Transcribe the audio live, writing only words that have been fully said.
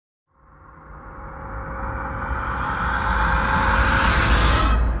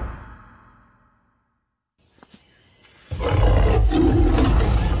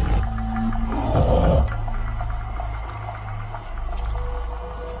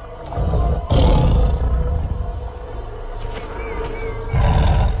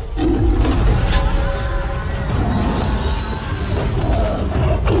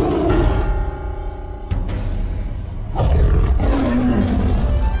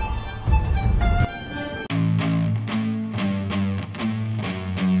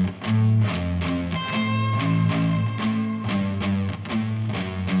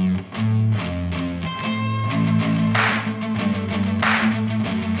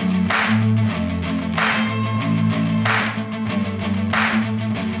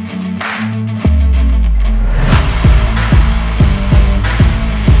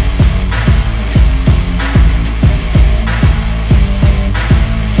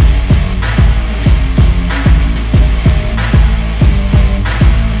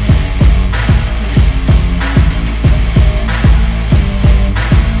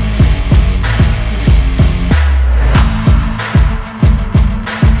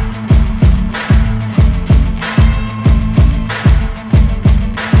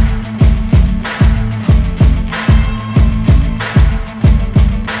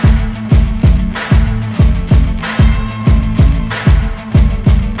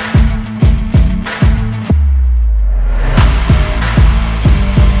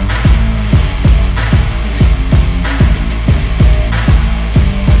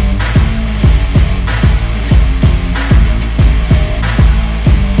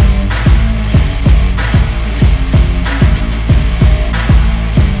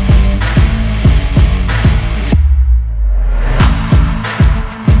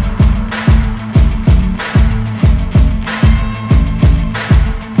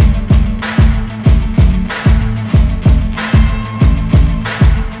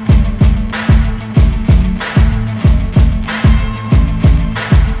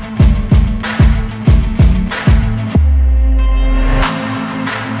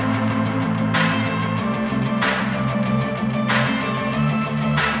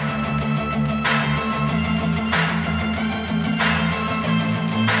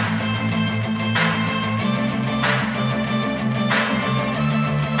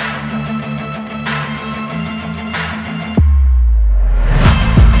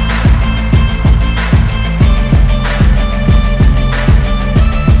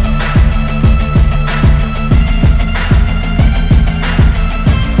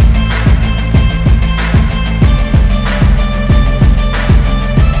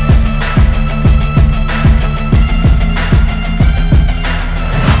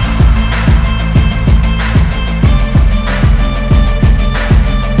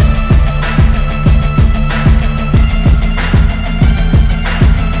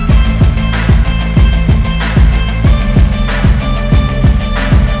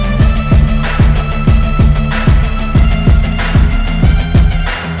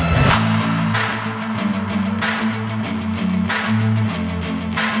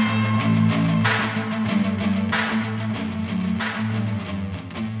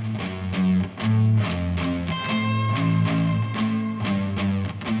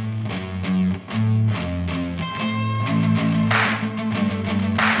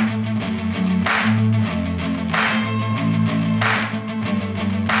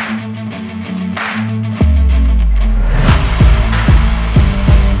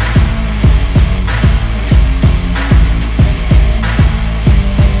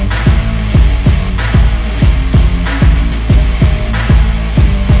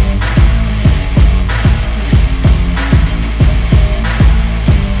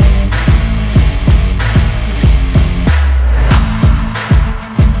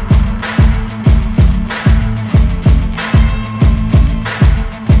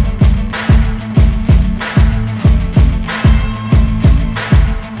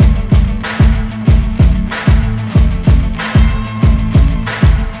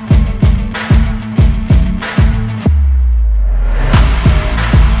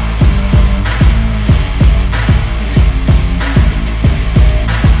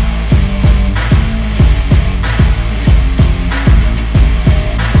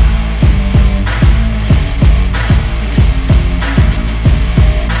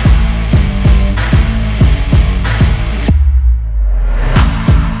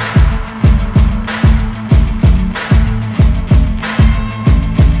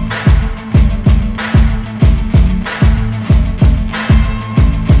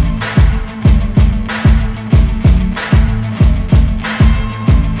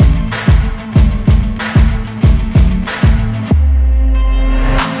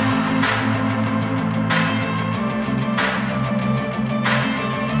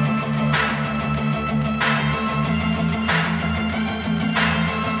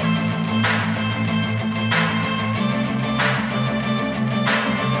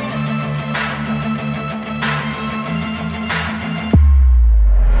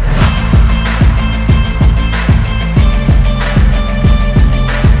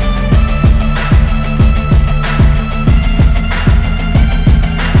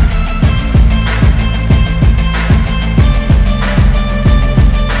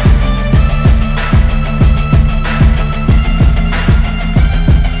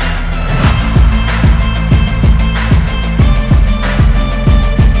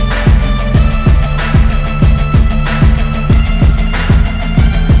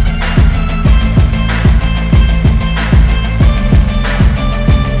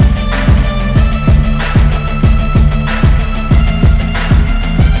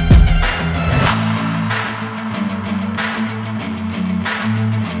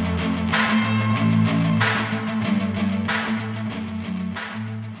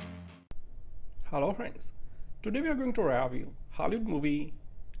Hello friends, today we are going to review Hollywood movie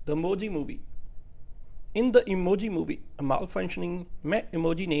The Emoji Movie. In the Emoji Movie, a malfunctioning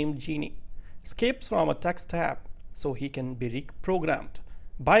emoji named Genie escapes from a text app so he can be reprogrammed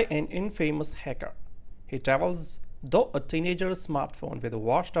by an infamous hacker. He travels through a teenager's smartphone with a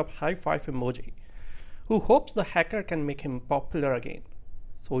washed up high five emoji who hopes the hacker can make him popular again.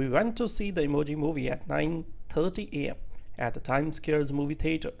 So we went to see the Emoji Movie at 9:30 a.m. at the Times Square's movie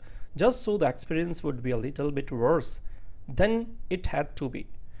theater, just so the experience would be a little bit worse than it had to be.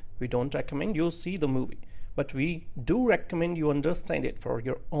 We don't recommend you see the movie, but we do recommend you understand it for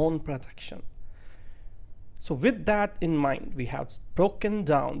your own protection. So with that in mind, we have broken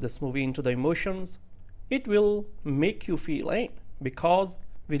down this movie into the emotions it will make you feel, because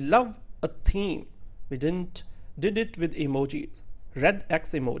we love a theme. We did it with emojis. Red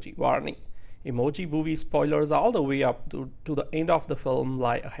X emoji, warning. Emoji movie spoilers all the way up to the end of the film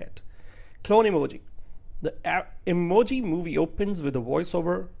lie ahead. Clone emoji. The Emoji Movie opens with a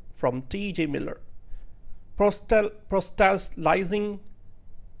voiceover from T.J. Miller, proselytizing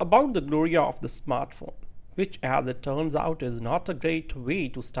about the glory of the smartphone, which as it turns out is not a great way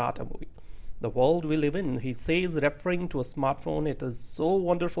to start a movie. The world we live in, he says, referring to a smartphone, it is so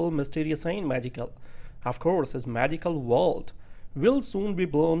wonderful, mysterious and magical. Of course, his magical world will soon be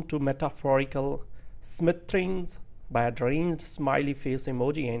blown to metaphorical smithereens by a deranged smiley face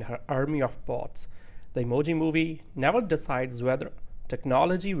emoji and her army of bots. The Emoji Movie never decides whether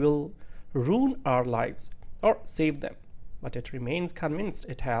technology will ruin our lives or save them, but it remains convinced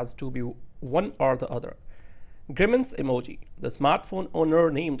it has to be one or the other. Grimace emoji. The smartphone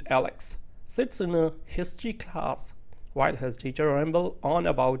owner named Alex sits in a history class while his teacher rambles on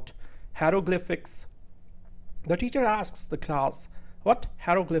about hieroglyphics. The teacher asks the class what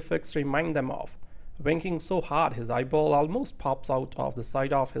hieroglyphics remind them of, winking so hard his eyeball almost pops out of the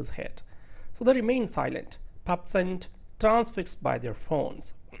side of his head. So they remain silent, pups and transfixed by their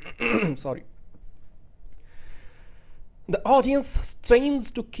phones. Sorry. The audience strains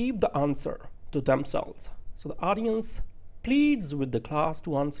to keep the answer to themselves. So the audience pleads with the class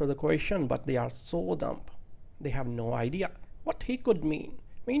to answer the question, but they are so dumb. They have no idea what he could mean.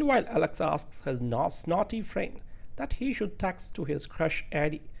 Meanwhile, Alex asks his snotty friend that he should text to his crush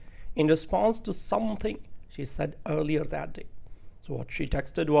Addie in response to something she said earlier that day. So what she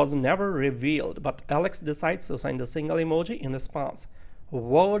texted was never revealed, but Alex decides to send a single emoji in response.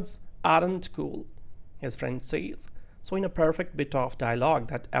 Words aren't cool, his friend says. So in a perfect bit of dialogue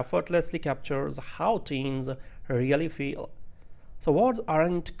that effortlessly captures how teens really feel. So words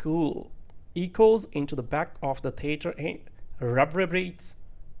aren't cool echoes into the back of the theater and reverberates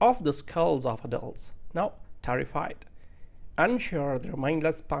off the skulls of adults, now terrified, unsure their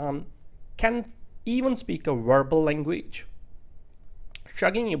mindless span can even speak a verbal language.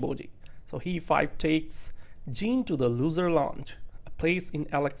 Shrugging emoji. So he 5 takes Jean to the loser lounge, a place in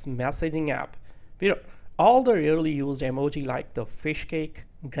Alex's messaging app where all the rarely used emoji like the fish cake,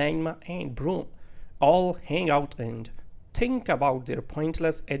 grandma and broom all hang out and think about their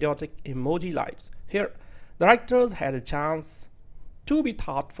pointless idiotic emoji lives. Here, the writers had a chance to be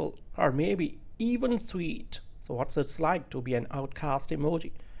thoughtful or maybe even sweet. So what's it like to be an outcast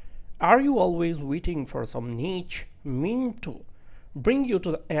emoji? Are you always waiting for some niche meme to bring you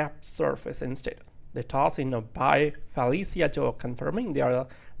to the app's surface instead? They toss in a bye Felicia joke confirming they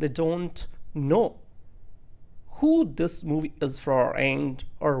don't know who this movie is for and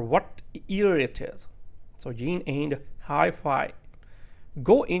or what year it is. So Gene and Hi-Fi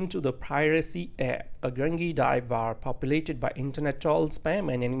go into the piracy app, a grungy dive bar populated by internet troll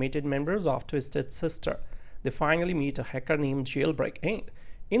spam and animated members of Twisted Sister. They finally meet a hacker named Jailbreak, and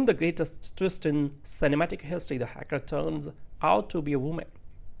in the greatest twist in cinematic history, the hacker turns out to be a woman.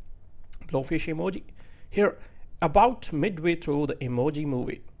 Blowfish emoji. Here, about midway through the Emoji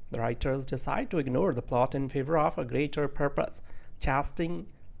Movie, the writers decide to ignore the plot in favor of a greater purpose, chastening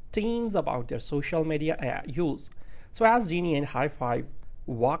teens about their social media use. So as Genie and High Five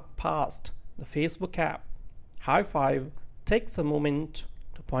walk past the Facebook app, High Five takes a moment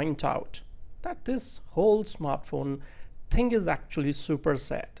to point out that this whole smartphone thing is actually super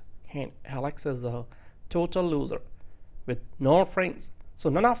sad, and Alex is a total loser with no friends, so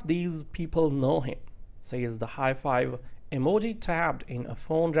none of these people know him, says the High Five emoji tabbed in a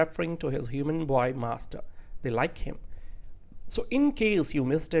phone referring to his human boy master. They like him. So in case you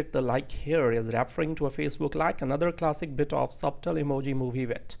missed it, the like here is referring to a Facebook like, another classic bit of subtle Emoji Movie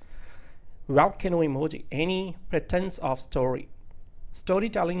wit. Volcano emoji. Any pretense of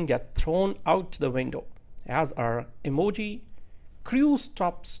storytelling get thrown out the window as our emoji crew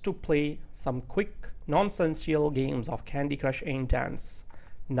stops to play some quick nonsensical games of Candy Crush and dance.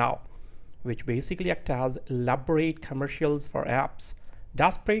 Now, which basically act as elaborate commercials for apps,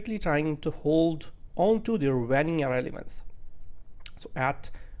 desperately trying to hold onto their waning relevance. So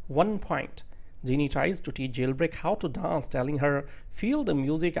at one point, Jeannie tries to teach Jailbreak how to dance, telling her, "Feel the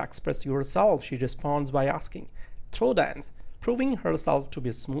music, express yourself." She responds by asking, "Throw dance," proving herself to be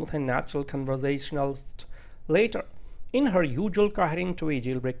a smooth and natural conversationalist. Later, in her usual coherent way,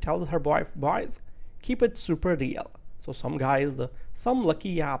 Jailbreak tells her boys, "Keep it super real." So some guys, some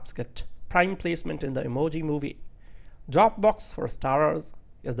lucky apps get prime placement in the Emoji Movie. Dropbox, for starters,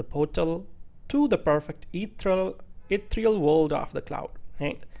 is the portal to the perfect ethereal world of the cloud,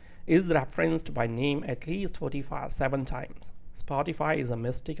 and is referenced by name at least 47 times. Spotify is a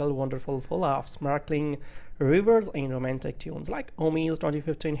mystical, wonderful, full of sparkling rivers and romantic tunes like Omi's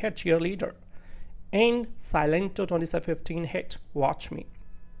 2015 hit Cheerleader and Silento 2015 hit Watch Me.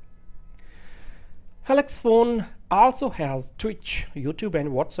 Alex phone also has Twitch, YouTube, and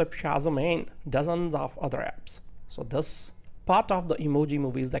WhatsApp, Shazam, and dozens of other apps. So this part of the Emoji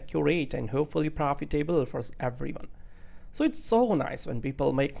Movie is accurate and hopefully profitable for everyone. So it's so nice when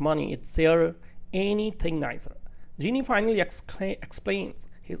people make money. It's there anything nicer. Genie finally explains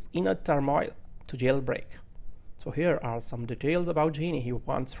his inner turmoil to Jailbreak. So here are some details about Genie. He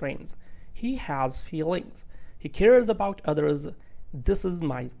wants friends. He has feelings. He cares about others. "This is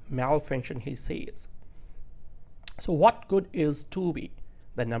my malfunction," he says. So what good is 2B,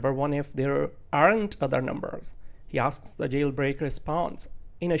 the number one, if there aren't other numbers? He asks. The Jailbreak response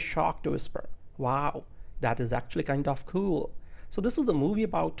in a shocked whisper, "Wow, that is actually kind of cool." So this is a movie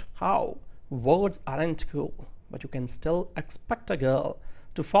about how words aren't cool, but you can still expect a girl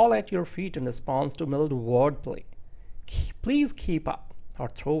to fall at your feet in response to mild wordplay. Please keep up, or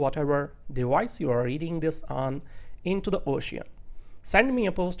throw whatever device you are reading this on into the ocean. Send me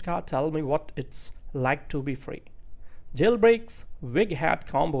a postcard, tell me what it's like to be free. Jailbreak's wig hat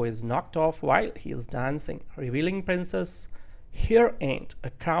combo is knocked off while he is dancing, revealing Princess' hair and a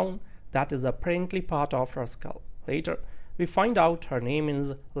crown that is apparently part of her skull. Later, we find out her name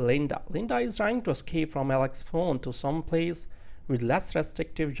is Linda. Linda is trying to escape from Alex's phone to some place with less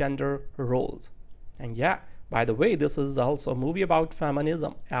restrictive gender roles. And yeah, by the way, this is also a movie about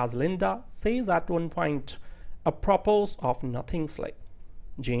feminism, as Linda says at one point, apropos of Nothing Slay.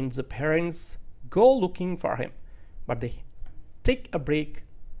 Jane's parents go looking for him, but they take a break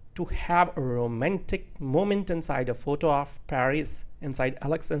to have a romantic moment inside a photo of Faris inside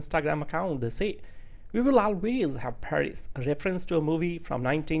Alex's Instagram account. They say, "We will always have Faris," a reference to a movie from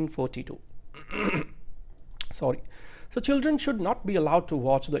 1942. Sorry. So children should not be allowed to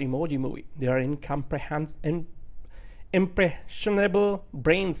watch the Emoji Movie. Their impressionable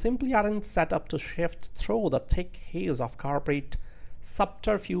brains simply aren't set up to shift through the thick haze of corporate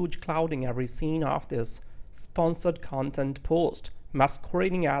subterfuge clouding every scene of this sponsored content post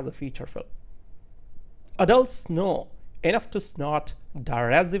masquerading as a feature film. Adults know enough to snort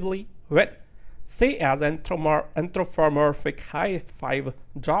derisively when, say, as anthropomorphic high five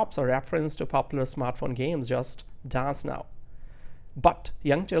drops a reference to popular smartphone games, Just Dance Now. But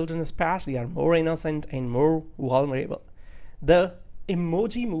young children especially are more innocent and more vulnerable. The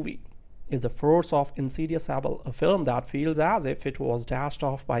Emoji Movie is a force of insidious evil, a film that feels as if it was dashed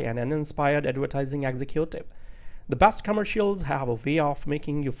off by an uninspired advertising executive. The best commercials have a way of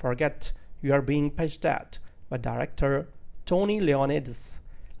making you forget you are being pitched at, but director Tony Leondis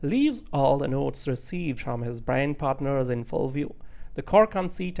leaves all the notes received from his brand partners in full view. The core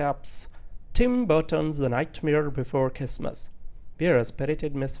conceit taps Tim Burton's The Nightmare Before Christmas, where a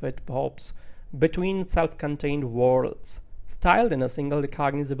spirited misfit bops between self-contained worlds, styled in a single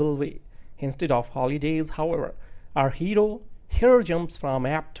recognizable way. Instead of holidays, however, our hero here jumps from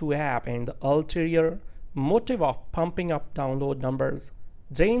app to app, and the ulterior motive of pumping up download numbers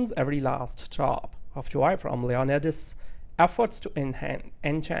drains every last drop of joy from Leondis' efforts to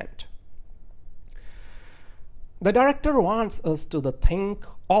enchant. The director wants us to think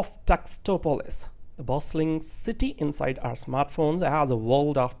of Textopolis, the bustling city inside our smartphones, as a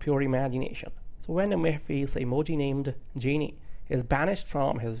world of pure imagination. So when a face emoji named Janie is banished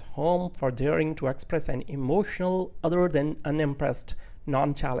from his home for daring to express an emotional other than unimpressed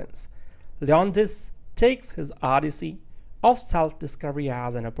nonchalance, Leondis takes his odyssey of self-discovery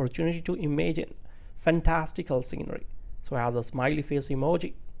as an opportunity to imagine fantastical scenery. So as a smiley face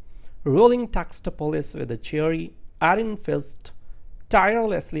emoji, ruling Textopolis with a cheery iron fist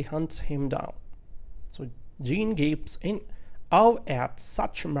tirelessly hunts him down. So Gene gapes in awe at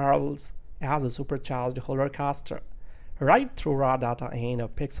such marvels as a supercharged roller coaster, right through raw data and a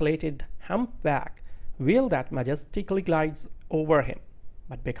pixelated humpback wheel that majestically glides over him.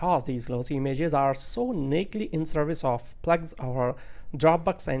 But because these glossy images are so nakedly in service of plugs or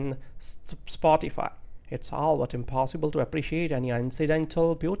Dropbox and Spotify. It's all but impossible to appreciate any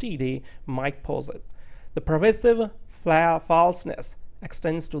incidental beauty they might possess. The pervasive falseness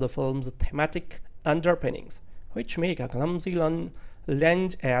extends to the film's thematic underpinnings, which make a clumsy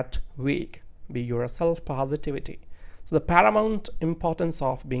lunge at weak, be yourself positivity. So the paramount importance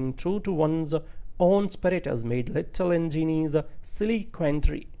of being true to one's own spirit is made little in Genie's silly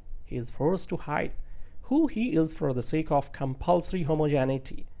quandary. He is forced to hide who he is for the sake of compulsory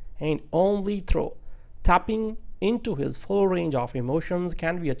homogeneity, and only through tapping into his full range of emotions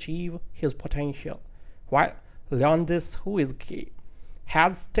can we achieve his potential. While Leondis, who is gay,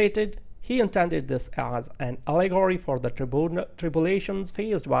 has stated he intended this as an allegory for the tribulations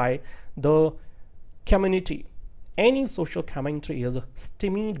faced by the community. Any social commentary is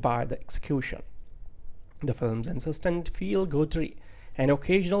stymied by the execution. The film's insistent feel-goodery and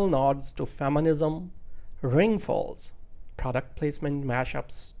occasional nods to feminism, ringfalls, product placement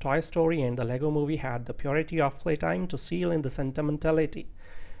mashups, Toy Story and the Lego Movie had the purity of playtime to seal in the sentimentality.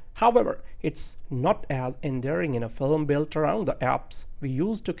 However, it's not as endearing in a film built around the apps we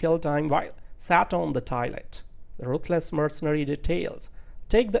used to kill time while sat on the toilet. The ruthless mercenary details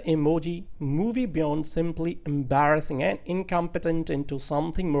take the Emoji Movie beyond simply embarrassing and incompetent into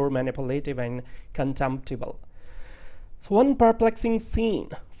something more manipulative and contemptible. So one perplexing scene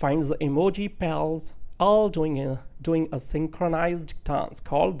finds the Emoji pals all doing a synchronized dance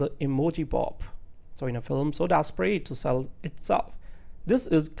called the Emoji Bop. So in a film so desperate to sell itself, this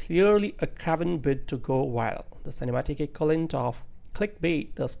is clearly a craven bid to go viral. The cinematic equivalent of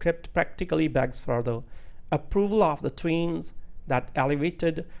clickbait, the script practically begs for the approval of the tweens that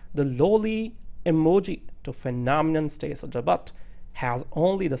elevated the lowly emoji to phenomenon status, but has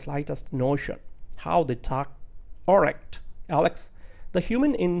only the slightest notion how they talk or act. Alex, the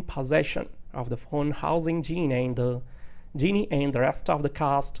human in possession of the phone housing Genie and the rest of the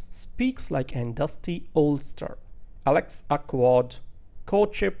cast, speaks like an dusty oldster. Alex's awkward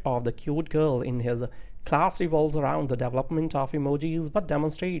courtship of the cute girl in his class revolves around the development of emojis but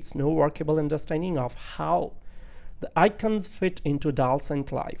demonstrates no workable understanding of how the icons fit into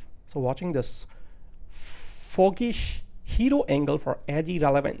adolescent life. So watching this foggish hero angle for edgy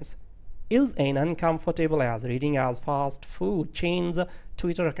relevance is as uncomfortable as reading as fast food chain's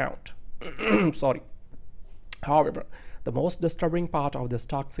Twitter account. Sorry. However, the most disturbing part of this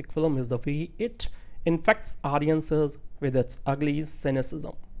toxic film is the way it infects audiences with its ugly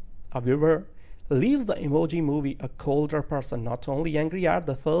cynicism. A viewer leaves the Emoji Movie a colder person, not only angry at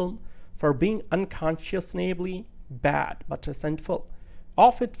the film for being unconscionably bad, but resentful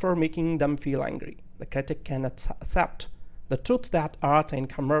of it for making them feel angry. The critic can accept the truth that art and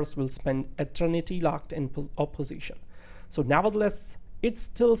commerce will spend eternity locked in opposition. So nevertheless, it's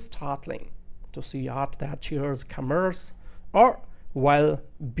still startling to see art that cheers commerce or while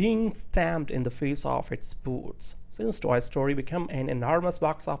being stamped in the face of its boots. Since Toy Story became an enormous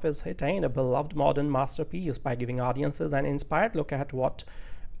box office hit and a beloved modern masterpiece by giving audiences an inspired look at what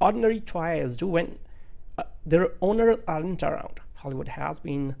ordinary toys do when their owners aren't around, Hollywood has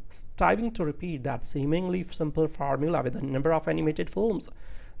been striving to repeat that seemingly simple formula with a number of animated films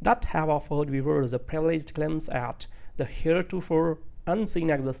that have offered viewers a privileged glimpse at the heretofore unseen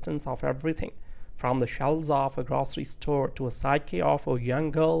existence of everything, from the shelves of a grocery store to a psyche of a young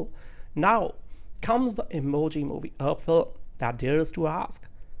girl. Now comes the Emoji Movie, a film that dares to ask,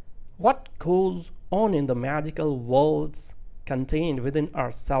 what goes on in the magical worlds contained within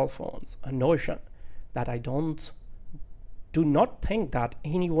our cell phones? A notion that I do not think that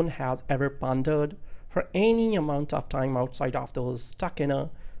anyone has ever pondered for any amount of time outside of those stuck in a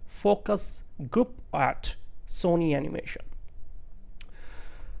focus group at Sony Animation.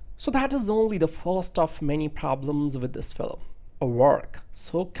 So that is only the first of many problems with this film. A work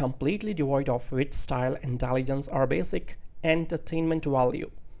so completely devoid of wit, style, intelligence, or basic entertainment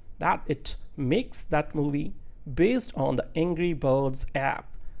value that it makes that movie based on the Angry Birds app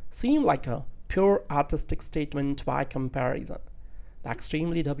seem like a pure artistic statement by comparison. The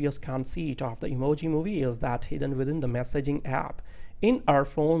extremely dubious conceit of the Emoji Movie is that hidden within the messaging app in our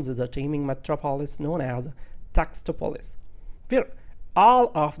phones is a teeming metropolis known as Textopolis, where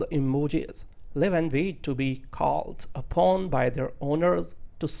all of the emojis live and wait to be called upon by their owners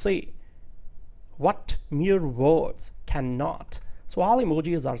to say what mere words cannot. So all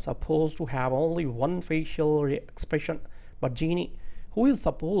emojis are supposed to have only one facial expression, but Genie, who is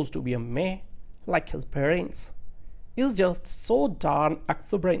supposed to be a meh like his parents, is just so darn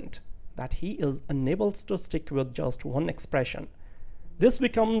exuberant that he is unable to stick with just one expression. This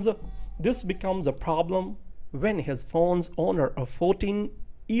becomes a problem when his phone's owner, a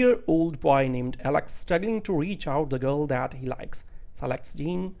 14-year-old boy named Alex, struggling to reach out the girl that he likes, selects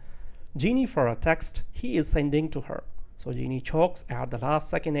Genie for a text he is sending to her. So Genie chokes at the last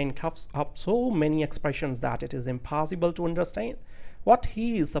second and coughs up so many expressions that it is impossible to understand what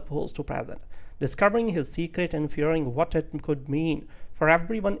he is supposed to present, discovering his secret and fearing what it could mean for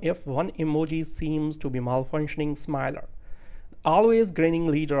everyone if one emoji seems to be malfunctioning. Smiler, the always grinning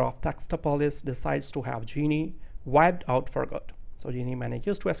leader of Textopolis, decides to have Genie wiped out for good. So Genie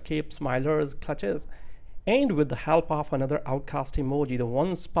manages to escape Smiler's clutches, and with the help of another outcast emoji, the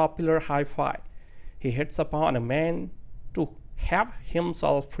once popular hi-fi, he hits upon a man to have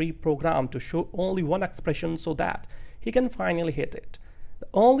himself pre-programmed to show only one expression so that he can finally hit it. The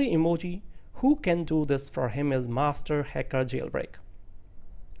only emoji who can do this for him is Master Hacker Jailbreak,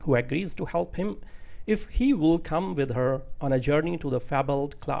 who agrees to help him if he will come with her on a journey to the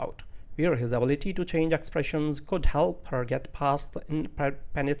fabled cloud, where his ability to change expressions could help her get past the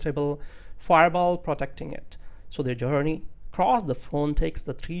impenetrable firewall protecting it. So their journey across the phone takes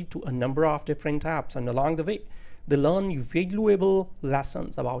the three to a number of different apps, and along the way, they learn valuable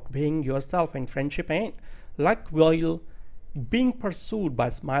lessons about being yourself in friendship and luck while being pursued by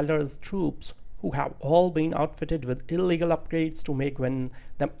Smiler's troops, who have all been outfitted with illegal upgrades to make them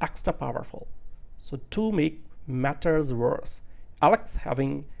extra powerful. So to make matters worse, Alex,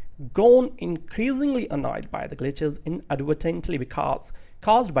 having grown increasingly annoyed by the glitches inadvertently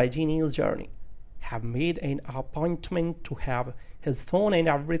caused by Genie's journey, have made an appointment to have his phone and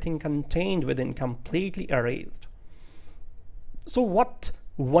everything contained within completely erased. So what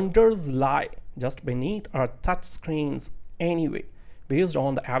wonders lie just beneath our touch screens anyway? Based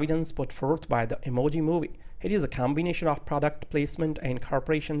on the evidence put forth by the Emoji Movie, it is a combination of product placement and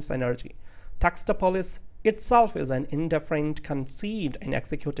corporation synergy. Textopolis itself is an indifferent, conceived and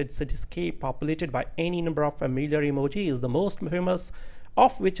executed cityscape populated by any number of familiar emojis, the most famous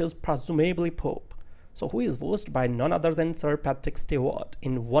of which is presumably Pope, so who is voiced by none other than Sir Patrick Stewart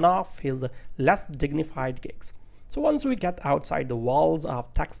in one of his less dignified gigs. So once we get outside the walls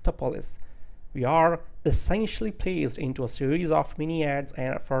of Textopolis, we are essentially placed into a series of mini ads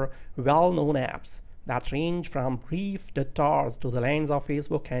for well-known apps that range from brief detours to the lands of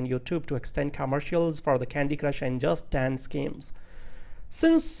Facebook and YouTube to extend commercials for the Candy Crush and Just Dance games.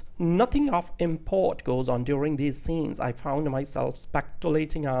 Since nothing of import goes on during these scenes, I found myself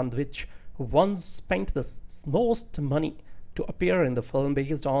speculating on which ones spent the most money to appear in the film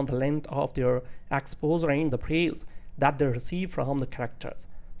based on the length of their exposure and the praise that they receive from the characters.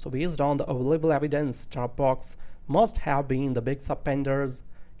 So based on the available evidence, Dropbox must have been the big spenders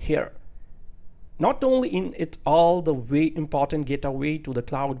here. Not only in it all the way important getaway to the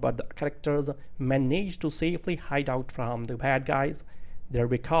cloud, but the characters managed to safely hide out from the bad guys there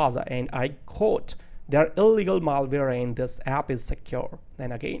because, and I quote, "they're illegal malware and this app is secure."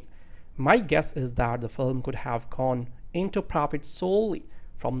 Then again, my guess is that the film could have gone into profit solely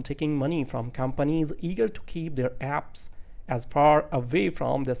from taking money from companies eager to keep their apps as far away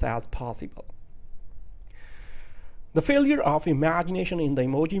from this as possible. The failure of imagination in the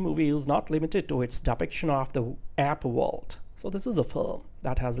Emoji Movie is not limited to its depiction of the app world. So this is a film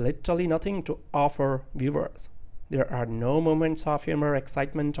that has literally nothing to offer viewers. There are no moments of humor,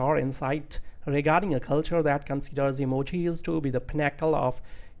 excitement, or insight regarding a culture that considers emojis to be the pinnacle of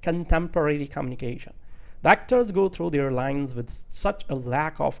contemporary communication. The actors go through their lines with such a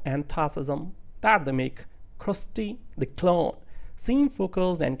lack of enthusiasm that they make Krusty the clone seem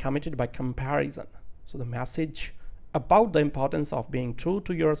focused and committed by comparison. So the message about the importance of being true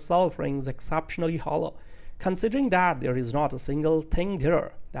to yourself rings exceptionally hollow, considering that there is not a single thing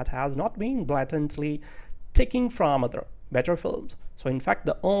there that has not been blatantly taken from other better films. So in fact,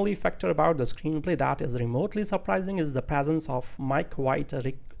 the only factor about the screenplay that is remotely surprising is the presence of Mike White,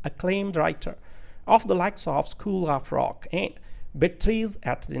 a acclaimed writer of the likes of School of Rock and Beatrice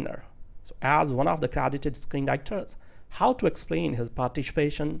at Dinner. So as one of the credited screenwriters, how to explain his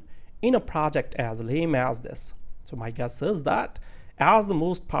participation in a project as lame as this? So my guess is that as the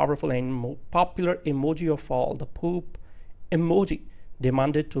most powerful and popular emoji of all, the poop emoji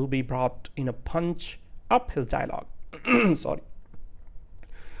demanded to be brought in a punch up his dialogue. Sorry.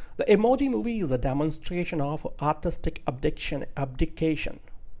 The Emoji Movie is a demonstration of artistic abdication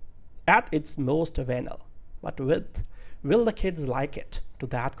at its most venal. But will the kids like it? To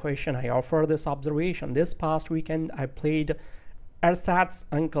that question, I offer this observation. This past weekend, I played Ersat's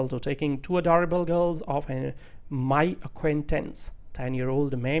uncle to taking two adorable girls of my acquaintance,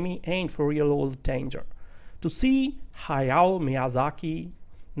 10-year-old Mamie and 4-year-old Danger, to see Hayao Miyazaki's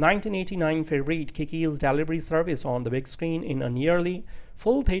 1989 favorite Kiki's Delivery Service on the big screen in a nearly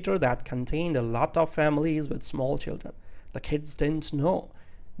full theater that contained a lot of families with small children. The kids didn't know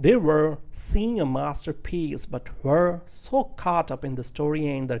They were seeing a masterpiece but were so caught up in the story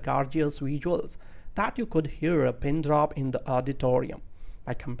and the gorgeous visuals that you could hear a pin drop in the auditorium.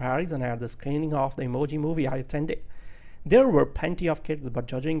 By comparison, at the screening of the Emoji Movie I attended, there were plenty of kids, but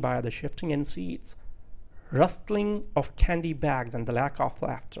judging by the shifting in seats, rustling of candy bags, and the lack of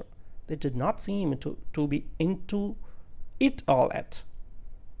laughter, they did not seem to be into it all yet.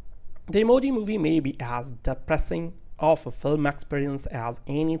 The Emoji Movie may be as depressing of a film experience as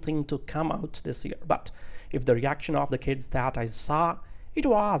anything to come out this year, but if the reaction of the kids that I saw, it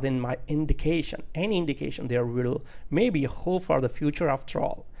was an indication there will maybe a hope for the future after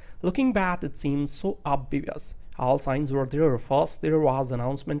all. Looking back, it seems so obvious. All signs were there. First, there was an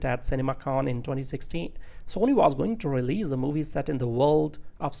announcement at CinemaCon in 2016. Sony was going to release a movie set in the world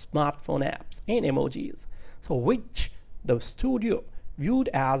of smartphone apps and emojis, so which the studio viewed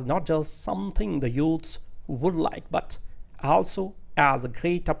as not just something the youths would like, but also as a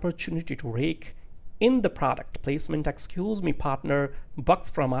great opportunity to rake in the product placement, partner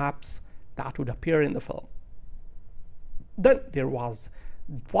bucks from apps that would appear in the film. Then there was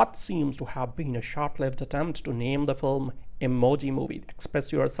what seems to have been a short-lived attempt to name the film Emoji Movie,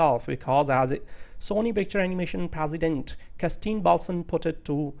 Express Yourself, because as Sony Pictures Animation president Christine Balson put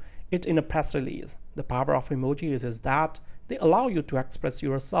it in a press release, the power of emojis is that they allow you to express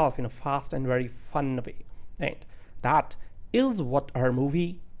yourself in a fast and very fun way. And that is what our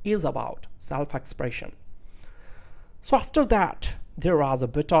movie is about, self-expression. So after that, there was a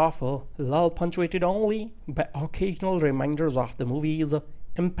bit of a lull, punctuated only by occasional reminders of the movie's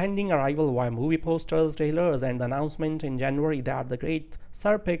impending arrival via movie posters, trailers, and the announcement in January that the great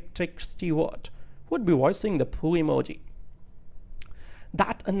Sir Patrick Stewart would be voicing the poo emoji.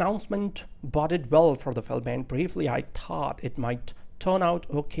 That announcement boded well for the film, and briefly I thought it might turn out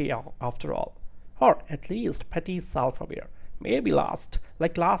okay after all, or at least pretty self-aware. Maybe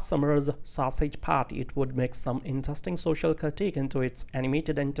like last summer's Sausage Party, it would make some interesting social critique into its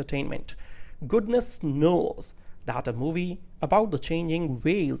animated entertainment. Goodness knows that a movie about the changing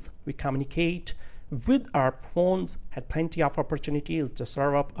ways we communicate with our phones had plenty of opportunities to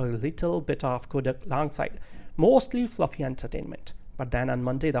serve up a little bit of good alongside mostly fluffy entertainment. But then on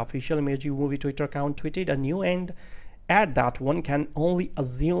Monday, the official Emoji Movie Twitter account tweeted a new ad that one can only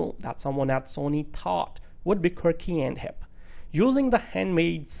assume that someone at Sony thought would be quirky and hip. Using The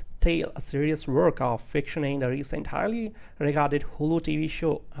Handmaid's Tale, a serious work of fiction and a recent highly regarded Hulu TV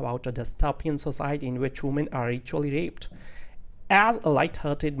show about a dystopian society in which women are ritually raped, as a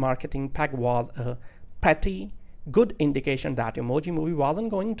light-hearted marketing peg was a pretty good indication that Emoji Movie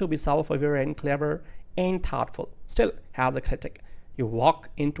wasn't going to be self-aware and clever and thoughtful. Still, as a critic, you walk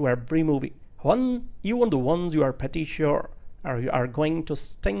into every movie, even the ones you are pretty sure are going to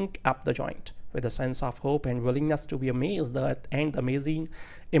stink up the joint, with a sense of hope and willingness to be amazed at, and amazing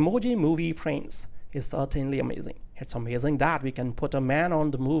Emoji Movie, friends, is certainly amazing. It's amazing that we can put a man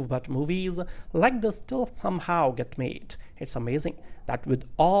on the move, but movies like this still somehow get made. It's amazing that with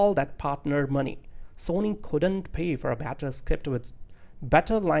all that partner money, Sony couldn't pay for a better script with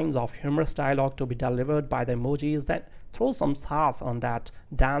better lines of humorous dialogue to be delivered by the emojis than throw some sauce on that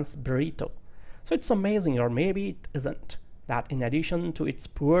dance burrito. So it's amazing, or maybe it isn't, that in addition to its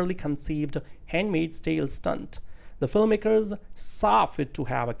poorly conceived Handmaid's Tale stunt, the filmmakers saw fit to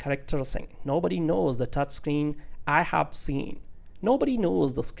have a character sing, "Nobody knows the touchscreen I have seen. Nobody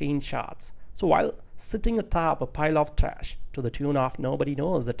knows the screenshots." So while sitting atop a pile of trash to the tune of "Nobody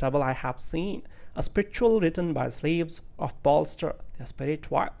knows the trouble I have seen," a spiritual written by slaves of bolster their spirit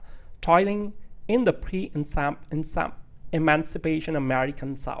while toiling in the pre-emancipation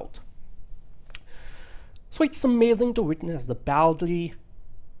American South. So it's amazing to witness the badly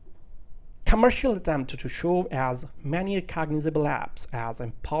commercial attempt to show as many recognizable apps as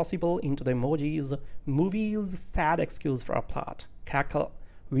impossible into the emojis movie's sad excuse for a plot. Crackle,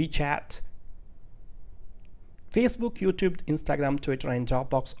 WeChat, Facebook, YouTube, Instagram, Twitter, and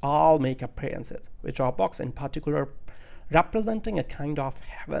Dropbox all make appearances, with Dropbox in particular representing a kind of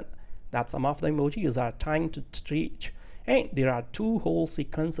heaven that some of the emojis are trying to reach. And there are two whole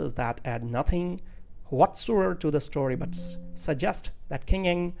sequences that add nothing whatsoever to the story but suggest that King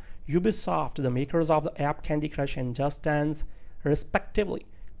and Ubisoft, the makers of the app Candy Crush and Just Dance, respectively,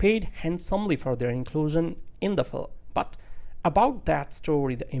 paid handsomely for their inclusion in the film. But about that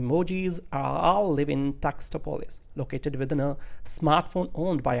story, the emojis all live in Textopolis, located within a smartphone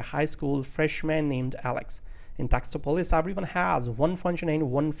owned by a high school freshman named Alex. In Textopolis, everyone has one function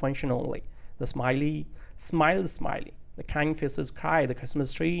and one function only: the smiley, smiley. The crying faces cry, the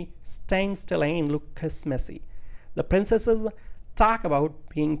Christmas tree stands still and look Christmassy. The princesses talk about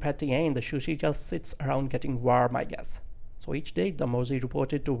being pretty, and the sushi just sits around getting warm, I guess. So each day the emoji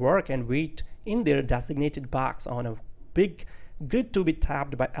reported to work and wait in their designated box on a big grid to be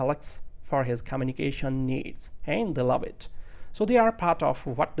tapped by Alex for his communication needs, and they love it. So they are part of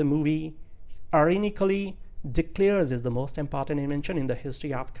what the movie ironically declares is the most important invention in the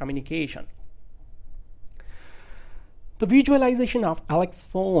history of communication. The visualization of Alex's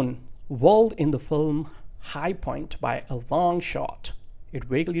phone world in the film high point by a long shot. It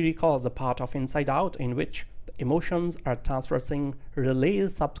vaguely recalls a part of Inside Out in which the emotions are traversing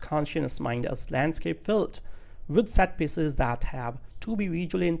Relay's subconscious mind as landscape filled with set pieces that have to be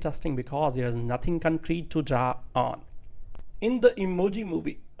visually interesting because there is nothing concrete to draw on. In the Emoji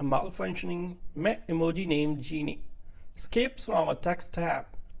Movie, a malfunctioning emoji named Genie escapes from a text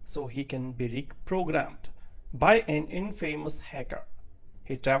app so he can be reprogrammed by an infamous hacker.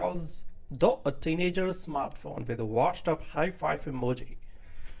 He travels through a teenager's smartphone with a washed up high five emoji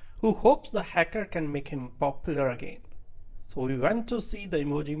who hopes the hacker can make him popular again. So we went to see the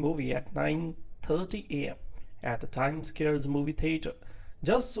Emoji Movie at 9:30 a.m. at the Times Square's movie theater,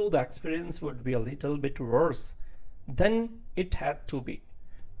 just so the experience would be a little bit worse than it had to be.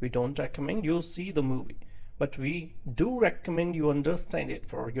 We don't recommend you see the movie, but we do recommend you understand it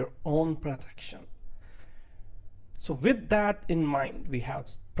for your own protection. So with that in mind, we have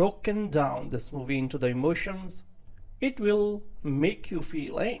broken down this movie into the emotions it will make you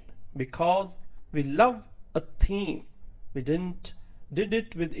feel, because we love a theme. We did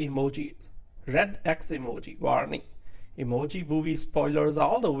it with emojis. Red X emoji, warning. Emoji Movie spoilers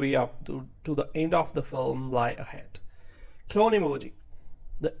all the way up to the end of the film lie ahead. Clone emoji.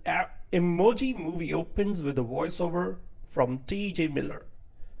 The Emoji Movie opens with a voiceover from T.J. Miller,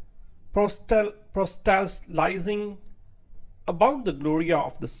 proselytizing about the glory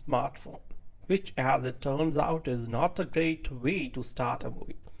of the smartphone, which as it turns out is not a great way to start a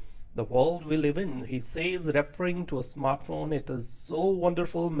movie. The world we live in, he says, referring to a smartphone, it is so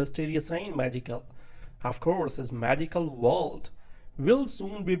wonderful, mysterious and magical. Of course, his magical world will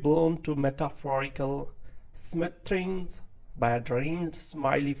soon be blown to metaphorical smithereens by a deranged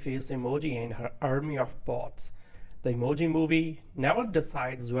smiley face emoji and her army of bots. The Emoji Movie never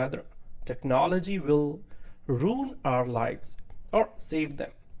decides whether technology will ruin our lives or save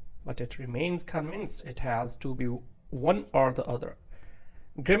them, but it remains convinced it has to be one or the other.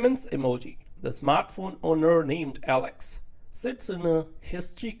 Grimace emoji. The smartphone owner named Alex sits in a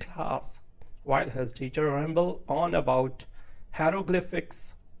history class while his teacher rambles on about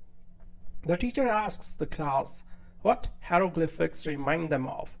hieroglyphics. The teacher asks the class what hieroglyphics remind them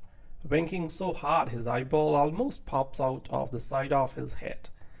of, winking so hard his eyeball almost pops out of the side of his head.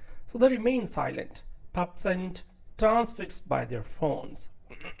 So they remain silent, pups and transfixed by their phones.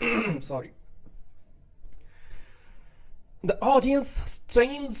 Sorry. The audience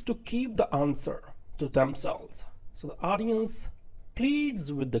strains to keep the answer to themselves. So the audience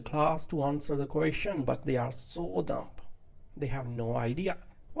pleads with the class to answer the question, but they are so dumb. They have no idea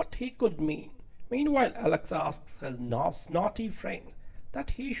what he could mean. Meanwhile, Alex asks his naughty friend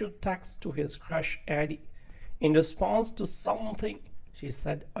that he should text to his crush Addie in response to something she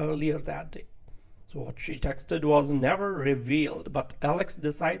said earlier that day. So what she texted was never revealed, but Alex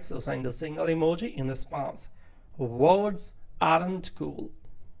decides to send a single emoji in response. Words aren't cool,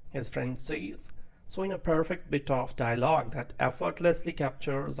 his friend says. So in a perfect bit of dialogue that effortlessly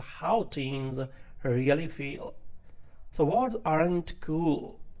captures how teens really feel. So words aren't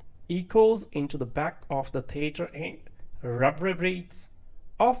cool echoes into the back of the theater and reverberates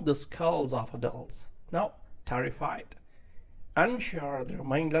off the skulls of adults, now terrified, unsure their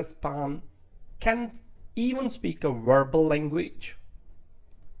mindless span can't even speak a verbal language.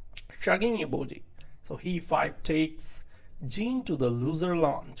 Shrugging emoji. So he5 takes Jean to the loser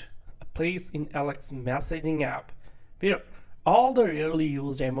lounge, a place in Alex's messaging app where all the rarely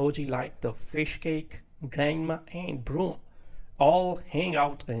used emoji like the fish cake, grandma and broom all hang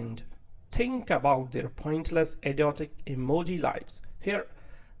out and think about their pointless idiotic emoji lives. Here,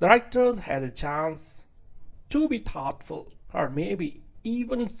 the writers had a chance to be thoughtful or maybe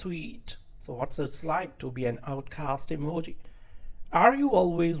even sweet. So what's it like to be an outcast emoji? Are you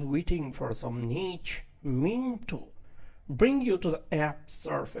always waiting for some niche meme to bring you to the app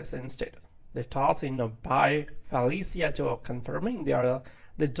surface instead? They toss in a bye Felicia joke confirming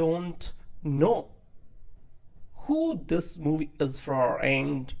they don't know who this movie is for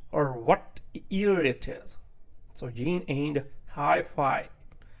and or what year it is. So Jean and Hi-Fi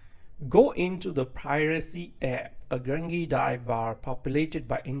go into the piracy app, a grungy dive bar populated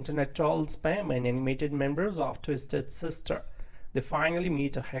by internet troll spam and animated members of Twisted Sister. They finally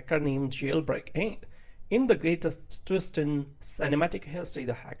meet a hacker named Jailbreak, and in the greatest twist in cinematic history,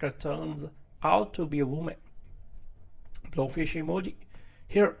 the hacker turns out to be a woman. blowfish emoji.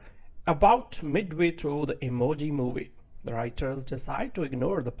 Here, about midway through the Emoji Movie, the writers decide to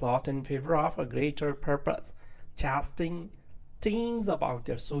ignore the plot in favor of a greater purpose, chastening teens about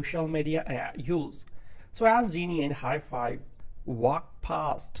their social media use. So as Genie and High Five walk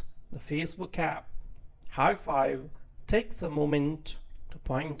past the Facebook app, High Five takes a moment to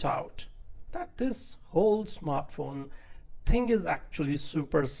point out that this whole smartphone thing is actually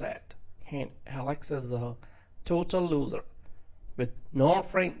super sad, and Alex is a total loser with no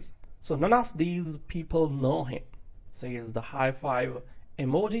friends, so none of these people know him, says the High Five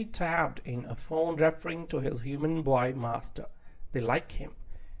emoji tabbed in a phone referring to his human boy master. They like him.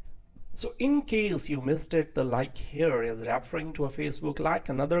 So in case you missed it, the like here is referring to a Facebook like,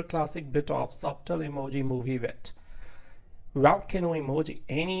 another classic bit of subtle Emoji Movie wit. Volcano emoji,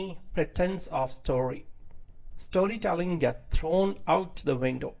 any pretense of storytelling get thrown out the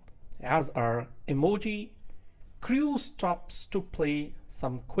window as our emoji crew stops to play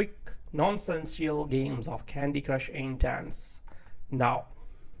some quick nonsensical games of Candy Crush and Dance Now,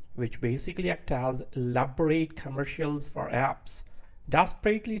 which basically act as elaborate commercials for apps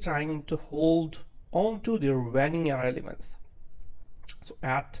desperately trying to hold on to their vanilla elements. So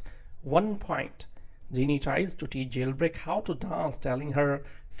at one point, Genie tries to teach Jailbreak how to dance, telling her,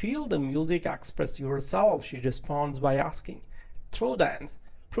 "Feel the music, express yourself." She responds by asking, "Throw dance,"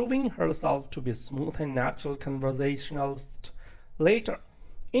 proving herself to be a smooth and natural conversationalist. Later,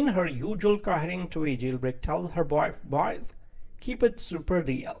 in her usual coherent way, Jailbreak tells her boys, "Keep it super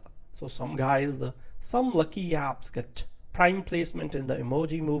real." So some guys, some lucky apps get prime placement in the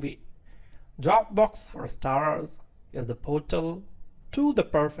Emoji Movie. Dropbox, for starters, is the portal to the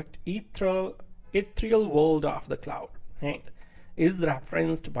perfect ethereal world of the cloud, and is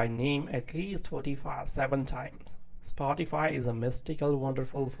referenced by name at least 47 times. Spotify is a mystical,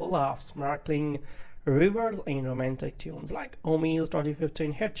 wonderful, full of sparkling rivers and romantic tunes like Omi's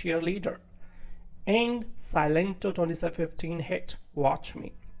 2015 hit Cheerleader and Silento 2015 hit Watch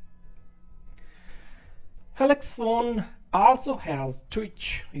Me. Alex phone also has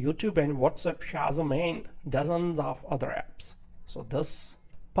Twitch, YouTube, and WhatsApp, Shazam, and dozens of other apps. So this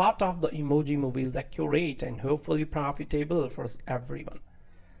part of the Emoji Movie is accurate and hopefully profitable for everyone.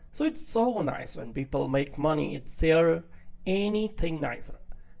 So it's so nice when people make money. It's there anything nicer.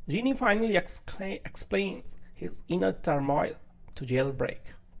 Genie finally explains his inner turmoil to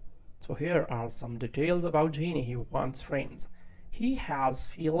Jailbreak. So here are some details about Genie. He wants friends. He has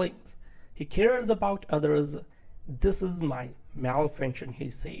feelings. He cares about others. This is my malfunction, he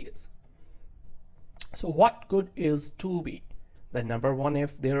says. So what good is 2B? The number one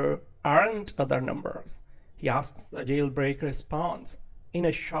if there aren't other numbers? He asks. The Jailbreak responds in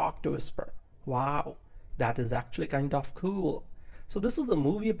a shocked whisper, "Wow, that is actually kind of cool." So this is a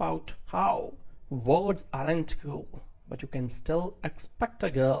movie about how words aren't cool, but you can still expect a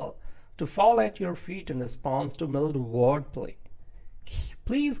girl to fall at your feet in response to mild wordplay.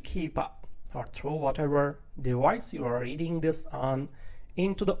 Please keep up, or throw whatever device you are reading this on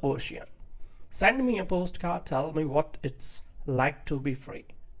into the ocean. Send me a postcard, tell me what it's like to be free.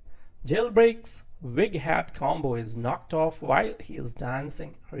 Jailbreak's wig hat combo is knocked off while he is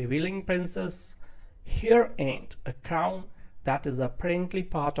dancing, revealing Princess' hair and a crown that is apparently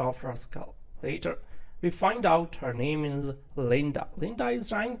part of her skull. Later, we find out her name is Linda. Linda is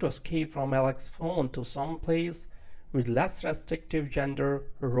trying to escape from Alex's phone to some place with less restrictive gender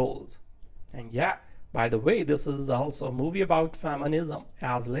roles. And yeah, by the way, this is also a movie about feminism,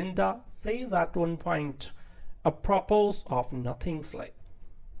 as Linda says at one point, apropos of nothing like.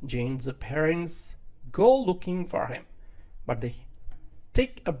 Jane's parents go looking for him, but they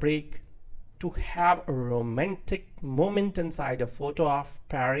take a break to have a romantic moment inside a photo of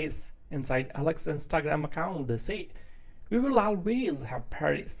Paris inside Alex's Instagram account. They say, "We will always have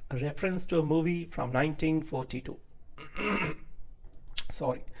Paris," a reference to a movie from 1942.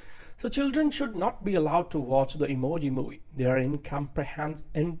 Sorry. So children should not be allowed to watch the Emoji Movie. Their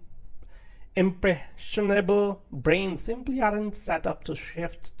impressionable brains simply aren't set up to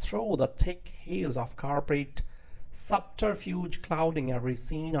shift through the thick haze of corporate subterfuge clouding every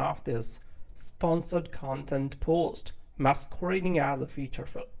scene of this sponsored content post masquerading as a feature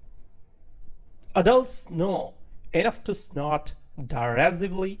film. Adults know enough to snort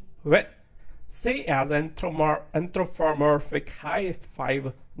derisively when, say, as anthropomorphic high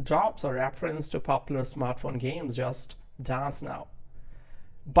five drops a reference to popular smartphone games, just Dance Now.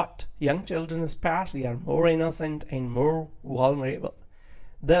 But young children especially are more innocent and more vulnerable.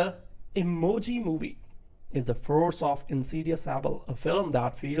 The Emoji Movie is the force of insidious evil, a film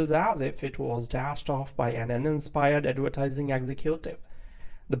that feels as if it was dashed off by an uninspired advertising executive.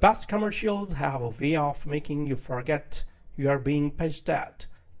 The best commercials have a way of making you forget you are being pitched at,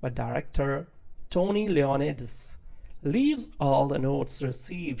 but director Tony Leondis leaves all the notes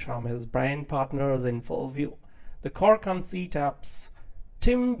received from his brand partners in full view. The core conceit taps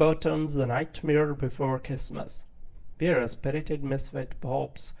Tim Burton's The Nightmare Before Christmas, where a spirited misfit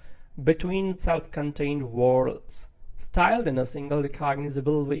bops between self-contained worlds, styled in a single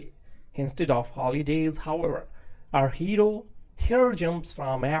recognizable way. Instead of holidays, however, our hero here jumps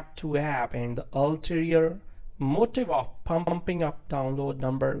from app to app, and the ulterior motive of pumping up download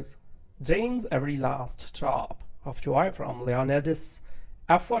numbers drains every last drop of joy from Leondis'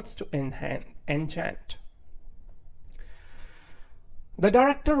 efforts to enchant. The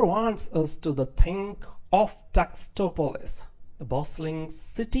director wants us to think of Textopolis, the bustling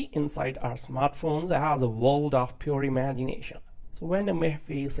city inside our smartphones, as a world of pure imagination. So when a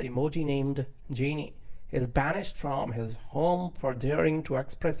face emoji named Genie is banished from his home for daring to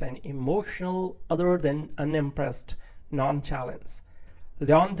express an emotional other than unimpressed nonchalance,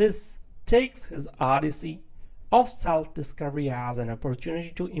 Leondis takes his odyssey of self-discovery as an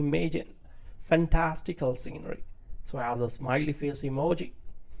opportunity to imagine fantastical scenery. So as a smiley face emoji,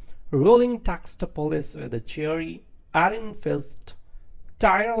 ruling Textopolis with a cheery iron fist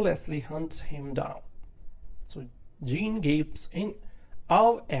tirelessly hunts him down. So Gene gapes in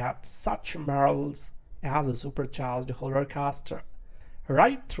awe at such marvels as a supercharged roller coaster,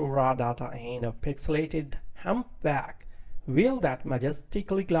 right through raw data and a pixelated humpback wheel that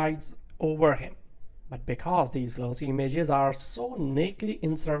majestically glides over him. But because these glossy images are so neatly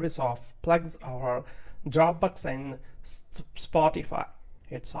in service of plugs or Dropbox and Spotify,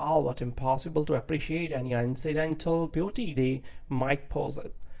 it's all but impossible to appreciate any incidental beauty they might possess.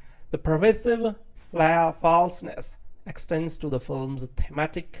 The pervasive falseness extends to the film's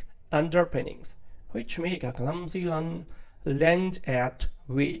thematic underpinnings, which make a clumsy lunge at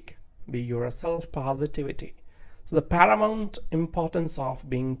vague, be yourself positivity. So the paramount importance of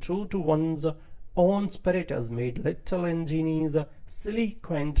being true to one's own spirit is made little in Genie's silly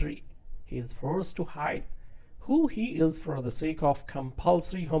quandary. He is forced to hide who he is for the sake of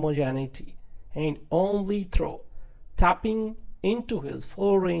compulsory homogeneity, and only through tapping into his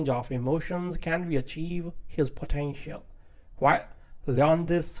full range of emotions can we achieve his potential. While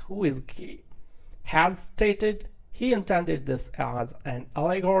Leondis, who is gay, has stated he intended this as an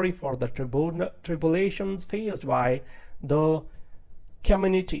allegory for the tribulations faced by the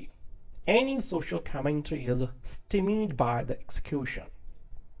community, any social commentary is stymied by the execution.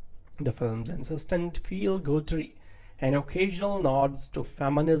 The film's insistent feel-goodery and occasional nods to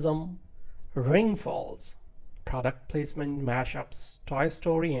feminism, ringfalls, product placement mashups, Toy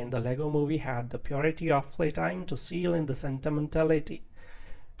Story and the Lego Movie had the purity of playtime to seal in the sentimentality.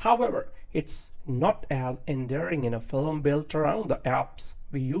 However, it's not as endearing in a film built around the apps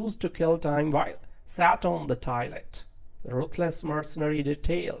we use to kill time while sat on the toilet. The ruthless mercenary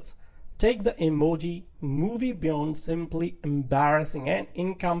details take the Emoji Movie beyond simply embarrassing and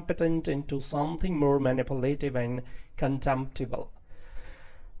incompetent into something more manipulative and contemptible.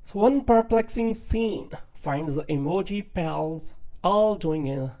 So one perplexing scene finds the emoji pals all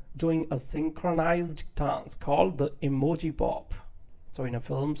doing a synchronized dance called the Emoji Pop. So in a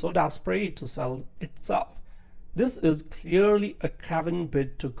film so desperate to sell itself, this is clearly a craven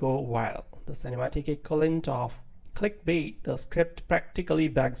bid to go viral. The cinematic equivalent of clickbait, the script practically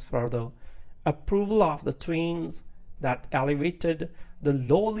begs for the approval of the tweens that elevated the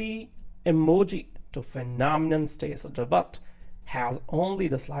lowly emoji to phenomenon status, but has only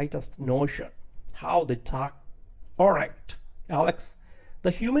the slightest notion how they talk or act. Alex, the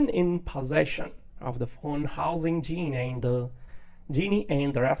human in possession of the phone housing Genie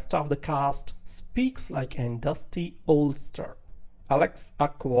and the rest of the cast, speaks like a dusty oldster. Alex, a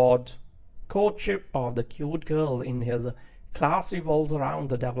courtship of the cute girl in his class revolves around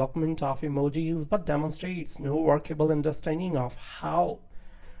the development of emojis, but demonstrates no workable understanding of how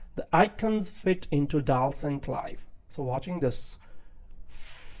the icons fit into adolescent life. So watching this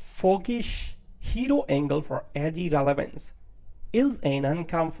foggish hero angle for edgy relevance is as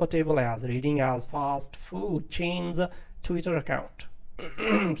uncomfortable as reading as fast food chain's Twitter account.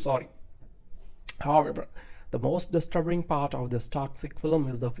 Sorry. However, the most disturbing part of this toxic film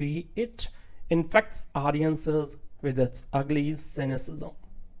is the way it infects audiences with its ugly cynicism.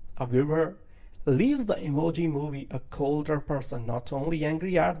 A viewer leaves the Emoji Movie a colder person, not only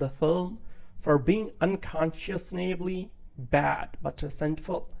angry at the film for being unconscionably bad, but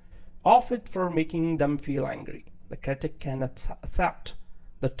resentful of it for making them feel angry. The critic can accept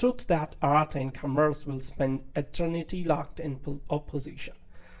the truth that art and commerce will spend eternity locked in opposition.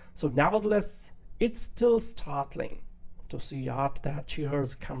 So nevertheless, it's still startling to see art that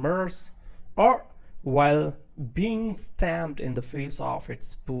cheers commerce, or while being stamped in the face of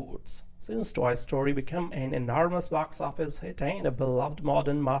its boots. Since Toy Story became an enormous box office hit and a beloved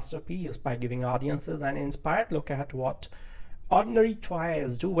modern masterpiece by giving audiences an inspired look at what ordinary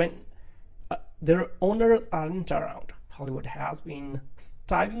toys do when their owners aren't around, Hollywood has been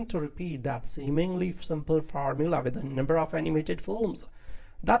striving to repeat that seemingly simple formula with a number of animated films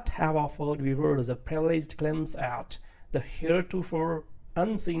that have offered viewers a privileged glimpse at the heretofore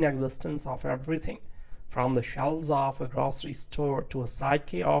unseen existence of everything, from the shelves of a grocery store to a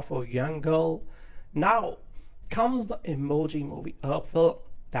psyche of a young girl. Now comes the Emoji Movie, a film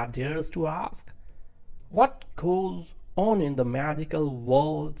that dares to ask, what goes on in the magical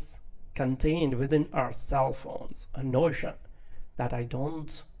worlds contained within our cell phones? A notion that I do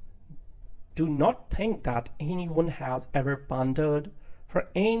not think that anyone has ever pondered for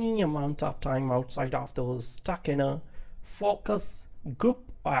any amount of time outside of those stuck in a focus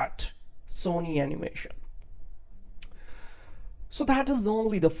group at Sony Animation. So that is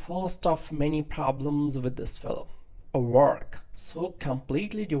only the first of many problems with this film. A work so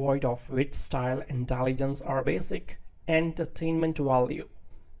completely devoid of wit, style, intelligence, or basic entertainment value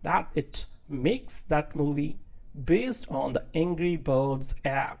that it makes that movie based on the Angry Birds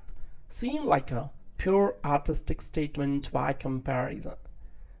app seem like a pure artistic statement by comparison.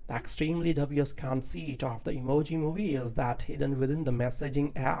 The extremely dubious conceit of the Emoji Movie is that hidden within the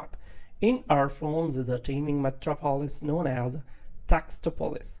messaging app in our phones is a teeming metropolis known as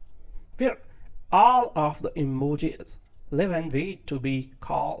Textopolis, where all of the emojis live and wait to be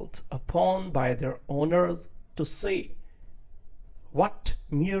called upon by their owners to say what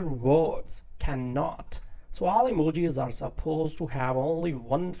mere words cannot. So all emojis are supposed to have only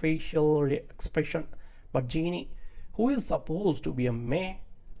one facial expression, but Genie, who is supposed to be a meh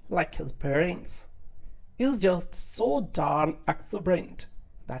like his parents, is just so darn exuberant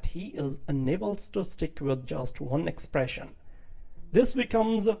that he is unable to stick with just one expression. This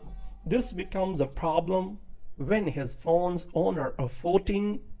becomes a problem when his phone's owner, a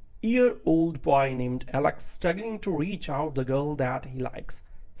 14-year-old boy named Alex, struggling to reach out the girl that he likes,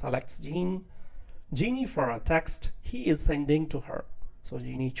 selects Genie for a text he is sending to her. So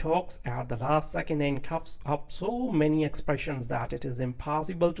Genie chokes at the last second and coughs up so many expressions that it is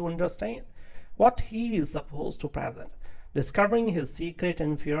impossible to understand what he is supposed to present, discovering his secret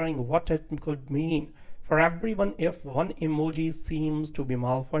and fearing what it could mean for everyone if one emoji seems to be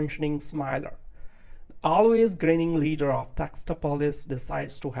malfunctioning. Smiler, the always grinning leader of Textopolis,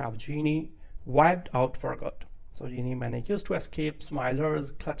 decides to have Genie wiped out for good. So Genie manages to escape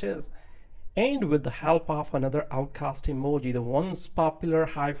Smiler's clutches, and with the help of another outcast emoji, the once popular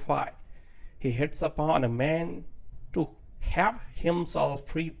Hi-Fi, he hits upon a man to have himself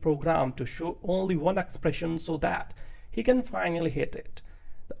pre-programmed to show only one expression so that he can finally hit it.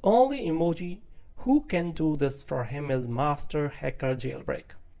 The only emoji who can do this for him is Master Hacker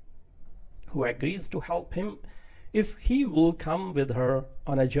Jailbreak, who agrees to help him if he will come with her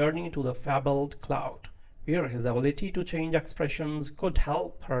on a journey to the fabled cloud, where his ability to change expressions could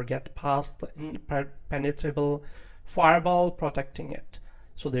help her get past the impenetrable firewall protecting it.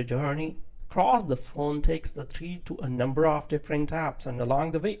 So their journey across the phone takes the three to a number of different apps, and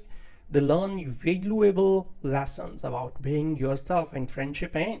along the way they learn valuable lessons about being yourself in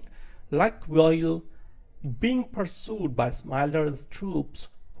friendship and luck while being pursued by Smiler's troops,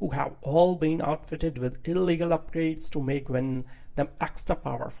 who have all been outfitted with illegal upgrades to make them extra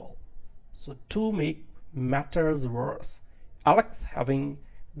powerful. So to make matters worse, Alex, having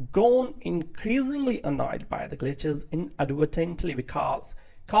grown increasingly annoyed by the glitches inadvertently caused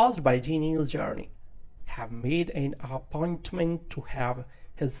by Genie's journey, have made an appointment to have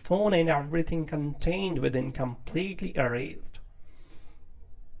his phone and everything contained within completely erased.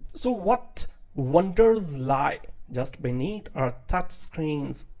 So what wonders lie just beneath our touch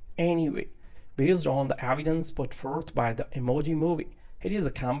screens anyway? Based on the evidence put forth by the Emoji Movie, it is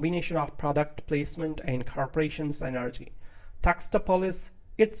a combination of product placement and corporation synergy. Textopolis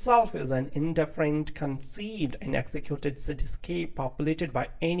itself is an indifferent, conceived and executed cityscape populated by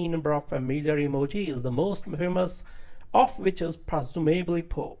any number of familiar emojis, the most famous of which is presumably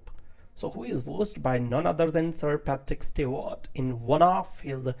Pope, so who is voiced by none other than Sir Patrick Stewart in one of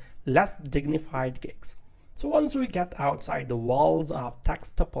his less dignified gigs. So once we get outside the walls of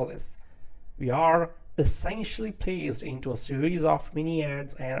Textopolis, we are essentially placed into a series of mini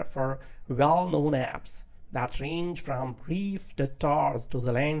ads for well-known apps that range from brief detours to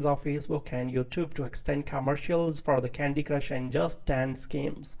the lands of Facebook and YouTube to extend commercials for the Candy Crush and Just Dance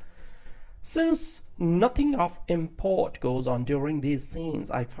games. Since nothing of import goes on during these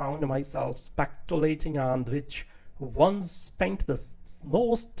scenes, I found myself speculating on which ones spent the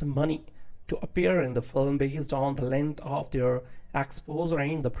most money to appear in the film based on the length of their exposure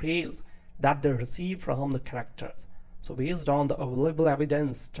and the praise that they receive from the characters. So based on the available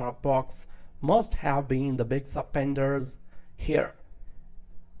evidence, Starbucks must have been the big spenders here.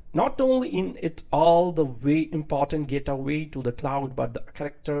 Not only in its all the way important getaway to the cloud, but the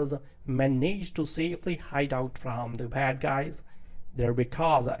characters managed to safely hide out from the bad guys there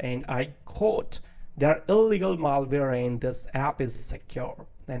because, and I quote, "their illegal malware and this app is secure."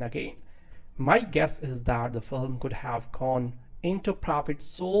 Then again, my guess is that the film could have gone into profit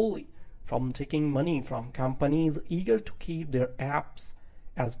solely from taking money from companies eager to keep their apps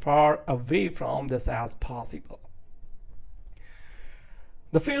as far away from this as possible.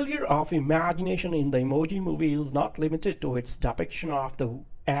 The failure of imagination in the Emoji Movie is not limited to its depiction of the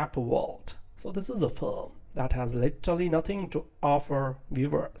app world. So this is a film that has literally nothing to offer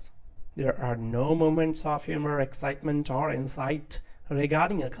viewers. There are no moments of humor, excitement, or insight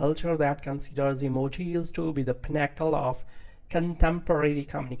regarding a culture that considers emojis to be the pinnacle of contemporary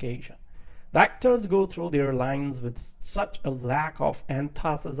communication. The actors go through their lines with such a lack of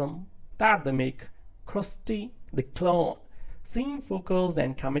enthusiasm that they make Krusty the Clown seem focused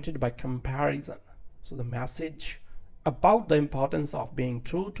and committed by comparison. So the message about the importance of being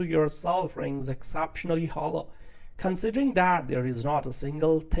true to yourself rings exceptionally hollow, considering that there is not a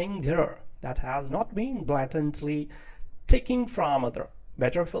single thing there that has not been blatantly taken from other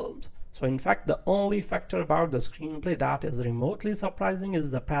better films. So in fact, the only factor about the screenplay that is remotely surprising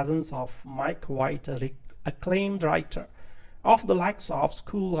is the presence of Mike White, a acclaimed writer of the likes of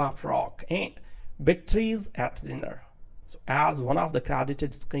School of Rock and Big Trees at Dinner. So as one of the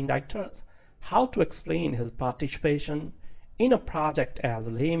credited screenwriters, how to explain his participation in a project as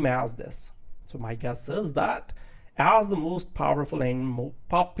lame as this? So my guess is that as the most powerful and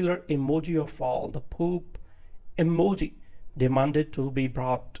popular emoji of all, the poop emoji demanded to be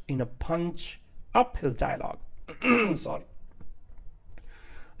brought in a punch up his dialogue. Sorry.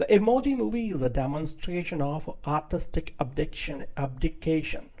 The Emoji Movie is a demonstration of artistic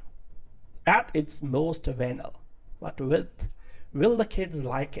abdication at its most venal. But will the kids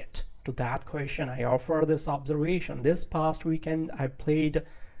like it? To that question, I offer this observation. This past weekend, I played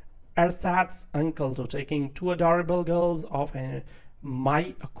Ersat's uncle to taking two adorable girls of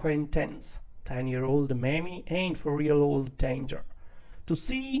my acquaintance, 10-year-old Mamie and 4-year-old Danger, to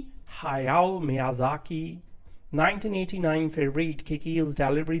see Hayao Miyazaki's 1989 favorite Kiki's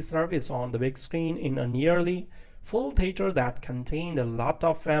Delivery Service on the big screen in a nearly full theater that contained a lot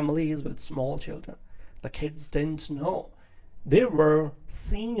of families with small children. The kids didn't know they were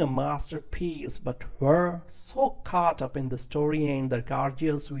seeing a masterpiece, but were so caught up in the story and the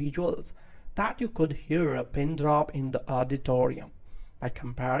gorgeous visuals that you could hear a pin drop in the auditorium. By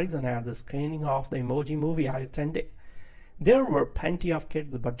comparison, at the screening of the Emoji Movie I attended, there were plenty of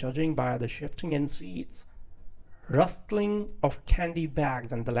kids, but judging by the shifting in seats, rustling of candy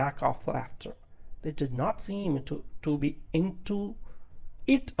bags, and the lack of laughter, they did not seem to be into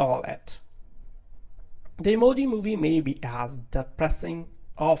it all yet. The Emoji Movie may be as depressing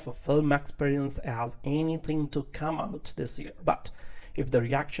of a film experience as anything to come out this year, but if the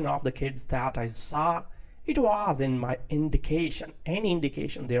reaction of the kids that I saw, it was any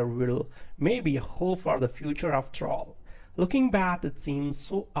indication there will maybe a hope for the future after all. Looking back, it seems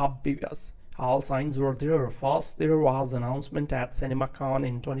so obvious. All signs were there. First, there was an announcement at CinemaCon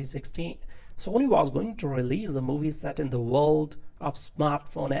in 2016. Sony was going to release a movie set in the world of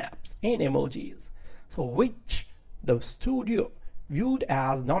smartphone apps and emojis, so which the studio viewed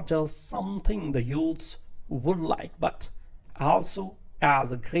as not just something the youths would like, but also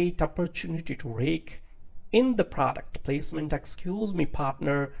as a great opportunity to rake in the product placement, excuse me,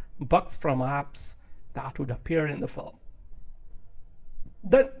 partner, bucks from apps that would appear in the film.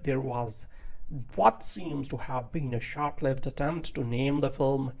 Then there was what seems to have been a short-lived attempt to name the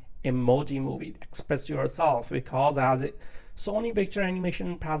film Emoji Movie, Express Yourself, because as Sony Pictures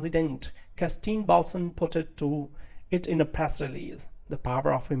Animation president Christine Balson put it in a press release, the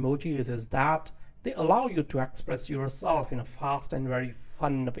power of emojis is that they allow you to express yourself in a fast and very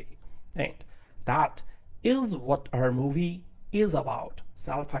fun way. And that is what our movie is about,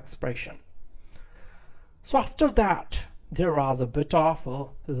 self-expression. So after that, there was a bit of a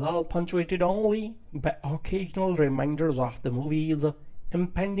lull punctuated only by occasional reminders of the movie's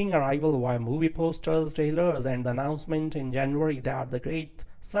impending arrival via movie posters, trailers, and the announcement in January that the great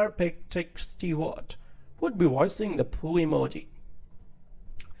Sir Patrick Stewart would be voicing the poo emoji.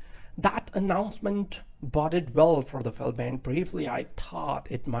 That announcement boded well for the film, and briefly I thought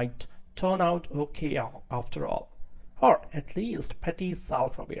it might turn out okay after all, or at least pretty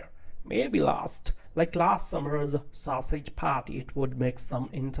self-aware. Maybe Like last summer's Sausage Party, it would mix some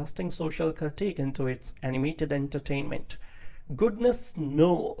interesting social critique into its animated entertainment. Goodness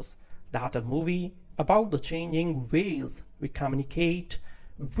knows that a movie about the changing ways we communicate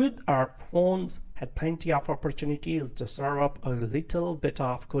with our phones had plenty of opportunities to serve up a little bit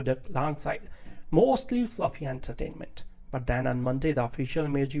of good alongside mostly fluffy entertainment. But then on Monday, the official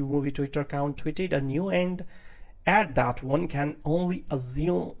Emoji Movie Twitter account tweeted a new ad that one can only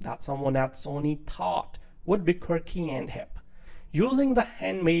assume that someone at Sony thought would be quirky and hip. Using The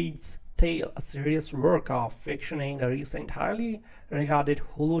Handmaid's Tale, a serious work of fiction and a recent highly regarded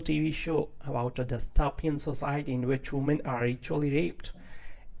Hulu TV show about a dystopian society in which women are ritually raped,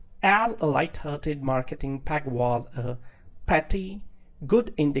 as a light-hearted marketing peg was a pretty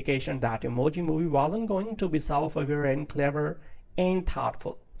good indication that Emoji Movie wasn't going to be self-aware and clever and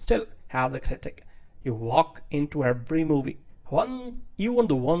thoughtful. Still, as a critic, you walk into every movie, even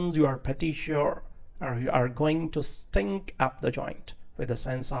the ones you are pretty sure are going to stink up the joint, with a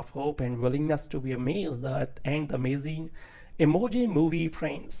sense of hope and willingness to be amazed at, and the amazing Emoji Movie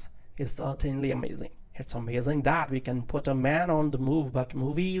friends is certainly amazing. It's amazing that we can put a man on the move, but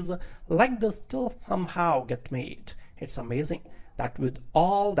movies like this still somehow get made. It's amazing that with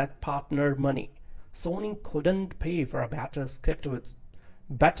all that partner money, Sony couldn't pay for a better script with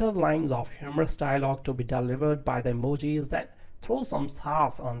better lines of humorous dialogue to be delivered by the emojis than throw some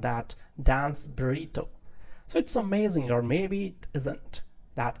sauce on that dance burrito. So it's amazing, or maybe it isn't,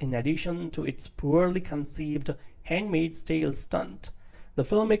 that in addition to its poorly conceived Handmaid's Tale stunt, the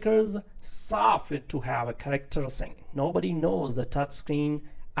filmmakers saw fit to have a character sing, "Nobody knows the touchscreen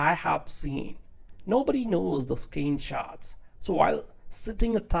I have seen. Nobody knows the screenshots." So while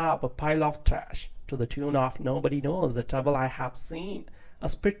sitting atop a pile of trash to the tune of "Nobody knows the trouble I have seen," a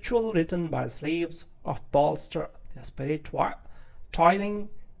spiritual written by slaves of bolster their spirit while toiling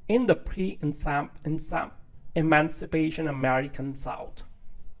in the pre-emancipation American South.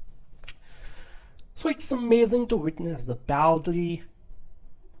 So it's amazing to witness the badly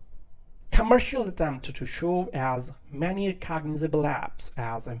commercial attempt to show as many recognizable apps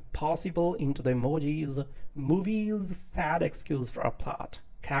as possible into the emojis movie's sad excuse for a plot.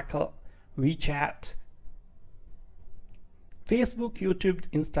 Crackle, WeChat, Facebook, YouTube,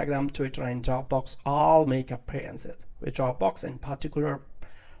 Instagram, Twitter, and Dropbox all make appearances, with Dropbox in particular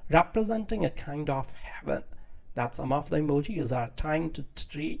representing a kind of heaven that some of the emojis are trying to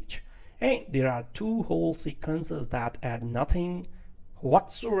reach. And there are two whole sequences that add nothing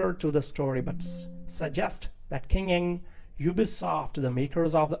whatsoever to the story but suggest that King and Ubisoft, the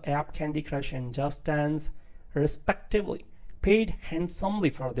makers of the app Candy Crush and Just Dance, respectively, paid handsomely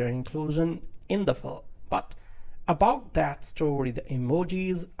for their inclusion in the film. But about that story, the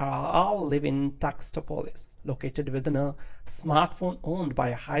emojis all live in Textopolis, located within a smartphone owned by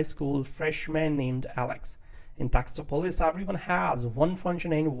a high school freshman named Alex. In Textopolis, everyone has one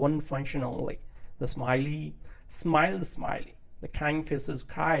function and one function only: the smiley, smile the smiley. The crying faces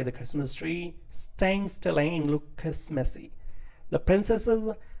cry, the Christmas tree stands still and looks messy. The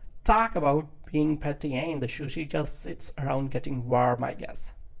princesses talk about being pretty, and the sushi just sits around getting warm, I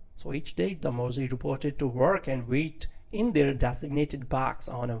guess. So each day, the emoji reported to work and wait in their designated box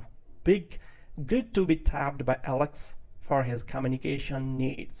on a big grid to be tapped by Alex for his communication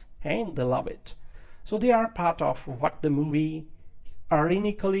needs, and they love it. So they are part of what the movie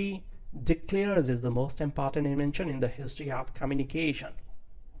ironically declares is the most important invention in the history of communication.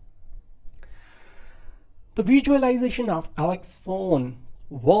 The visualization of Alex's phone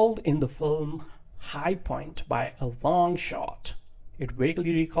world in the film high point by a long shot. It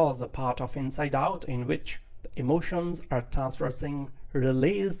vaguely recalls a part of Inside Out in which the emotions are traversing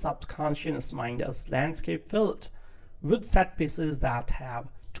Relay's subconscious mind as landscape filled with set pieces that have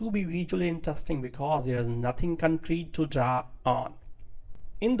to be visually interesting because there is nothing concrete to draw on.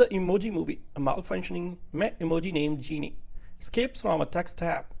 In the Emoji Movie, a malfunctioning emoji named Genie escapes from a text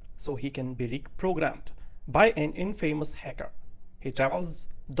app so he can be reprogrammed by an infamous hacker. He travels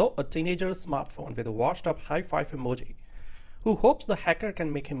though a teenager's smartphone with a washed up high five emoji who hopes the hacker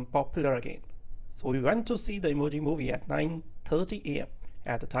can make him popular again. So we went to see the Emoji Movie at 9:30 a.m.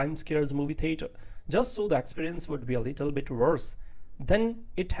 at the Times Square's movie theater, just so the experience would be a little bit worse than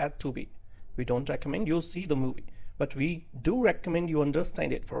it had to be. We don't recommend you see the movie, but we do recommend you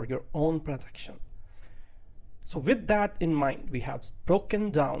understand it for your own protection. So with that in mind, we have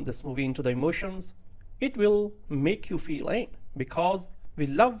broken down this movie into the emotions it will make you feel, because we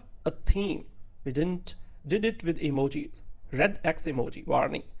love a theme. We did it with emojis. Red X emoji,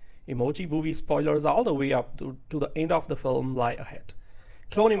 warning. Emoji Movie spoilers all the way up to the end of the film lie ahead.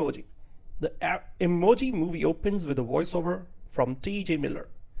 Clone emoji. The Emoji Movie opens with a voiceover from T.J. Miller,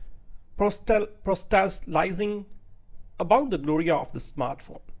 proselytizing about the glory of the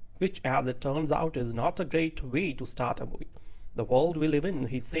smartphone, which as it turns out is not a great way to start a movie. The world we live in,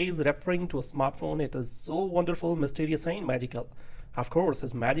 he says, referring to a smartphone, it is so wonderful, mysterious and magical. Of course,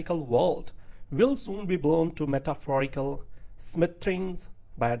 his magical world will soon be blown to metaphorical smithereens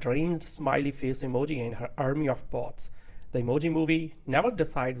by a deranged smiley face emoji and her army of bots. The Emoji Movie never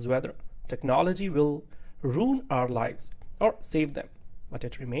decides whether technology will ruin our lives or save them, but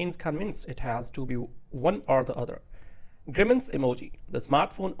it remains convinced it has to be one or the other. Grimace emoji. The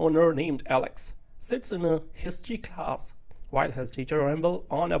smartphone owner named Alex sits in a history class while his teacher rambles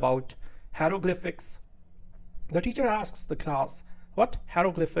on about hieroglyphics. The teacher asks the class what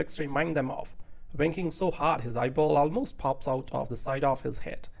hieroglyphics remind them of, winking so hard his eyeball almost pops out of the side of his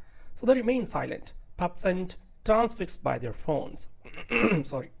head. So they remain silent, pups and transfixed by their phones.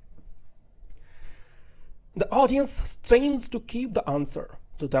 Sorry. The audience strains to keep the answer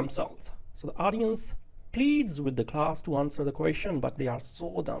to themselves. So the audience pleads with the class to answer the question, but they are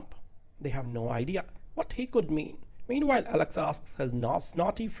so dumb. They have no idea what he could mean. Meanwhile, Alex asks his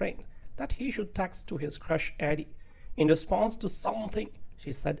naughty friend that he should text to his crush Eddie in response to something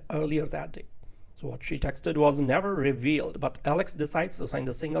she said earlier that day. So what she texted was never revealed, but Alex decides to send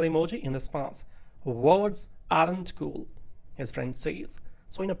a single emoji in response. Words aren't cool, his friend says.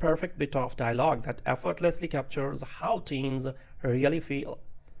 So in a perfect bit of dialogue that effortlessly captures how teens really feel.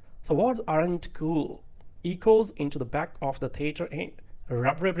 So words aren't cool echoes into the back of the theater and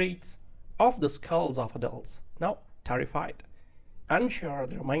reverberates off the skulls of adults, now terrified, unsure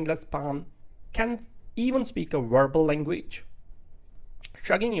their mindless span can even speak a verbal language.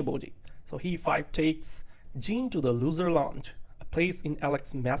 Shrugging emoji. So he 5 takes Jean to the loser lounge, a place in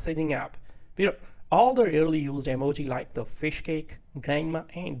Alex's messaging app where all the rarely used emoji like the fish cake, grandma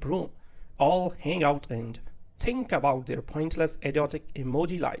and broom all hang out and think about their pointless idiotic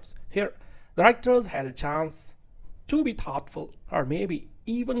emoji lives. Here, the writers had a chance to be thoughtful or maybe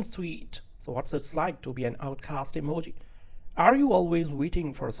even sweet. So what's it like to be an outcast emoji? Are you always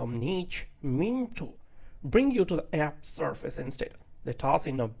waiting for some niche meme to bring you to the app surface instead? They toss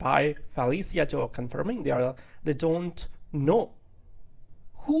in a "Bye Felicia" joke, confirming they don't know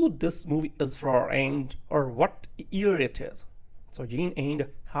who this movie is for and or what year it is. So Jean and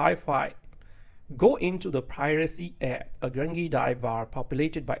Hi-Fi go into the piracy app, a grungy dive bar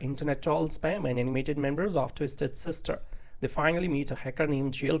populated by internet troll spam and animated members of Twisted Sister. They finally meet a hacker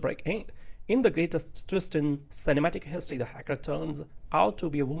named Jailbreak, and in the greatest twist in cinematic history, the hacker turns out to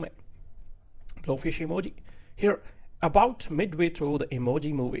be a woman. Blowfish emoji. Here, about midway through the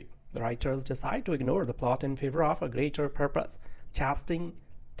Emoji Movie, the writers decide to ignore the plot in favor of a greater purpose, chastening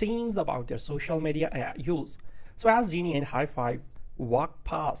teens about their social media use. So as Jeannie and High Five walk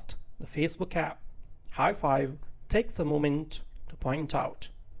past the Facebook app, High Five takes a moment to point out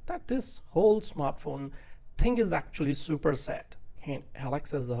that this whole smartphone thing is actually super sad, and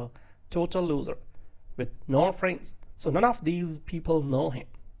Alex is a total loser with no friends, so none of these people know him,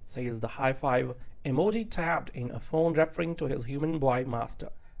 says the High Five emoji tabbed in a phone referring to his human boy master.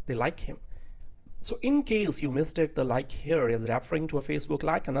 They like him. So in case you missed it, the like here is referring to a Facebook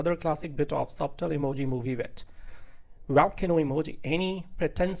like, another classic bit of subtle Emoji Movie wit. Volcano emoji. Any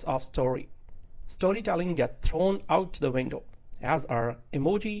pretense of storytelling get thrown out the window as our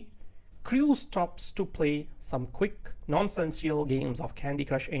emoji crew stops to play some quick nonsensical games of Candy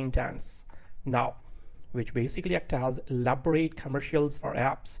Crush and Dance Now, which basically act as elaborate commercials for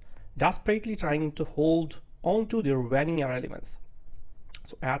apps desperately trying to hold onto their vanilla elements.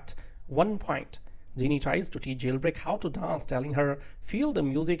 So at one point, Jeannie tries to teach Jailbreak how to dance, telling her, "Feel the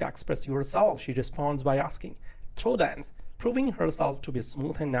music, express yourself." She responds by asking, "Throw dance," proving herself to be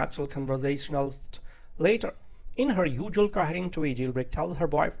smooth and natural conversationalist. Later, in her usual coherent way, Jailbreak tells her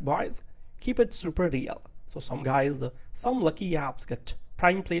boys, "Keep it super real." So some lucky apps get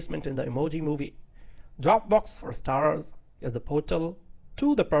prime placement in the Emoji Movie. Dropbox, for starters, is the portal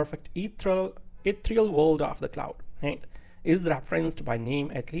to the perfect ethereal world of the cloud, and is referenced by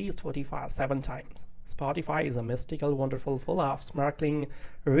name at least 47 times. Spotify is a mystical, wonderful, full of sparkling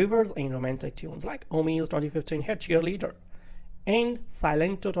rivers and romantic tunes like Omi's 2015 hit Cheerleader and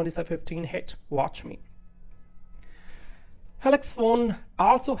Silento 2015 hit Watch Me. Alex phone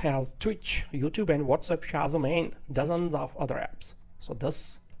also has Twitch, YouTube and WhatsApp, Shazam and dozens of other apps. So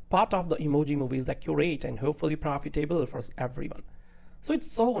this part of the Emoji Movie is accurate and hopefully profitable for everyone. So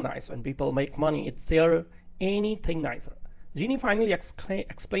it's so nice when people make money. It's there anything nicer. Jeannie finally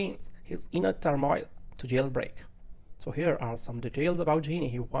explains his inner turmoil to Jailbreak. So here are some details about Jeannie.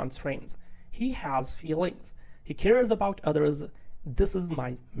 He wants friends. He has feelings. He cares about others. This is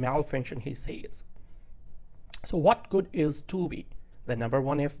my malfunction, he says. So what good is to be? the number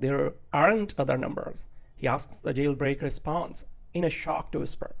one if there aren't other numbers. He asks the jailbreak response in a shocked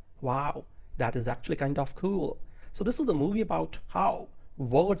whisper. Wow, that is actually kind of cool. So this is a movie about how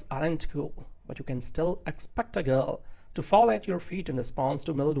words aren't cool, but you can still expect a girl to fall at your feet in response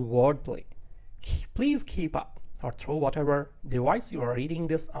to mild wordplay. Please keep up, or throw whatever device you are reading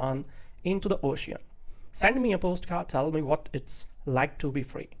this on into the ocean. Send me a postcard, tell me what it's like to be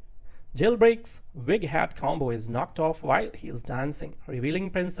free. Jailbreak's wig hat combo is knocked off while he is dancing, revealing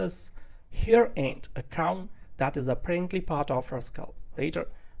Princess Here Ain't a crown that is apparently part of her skull. Later,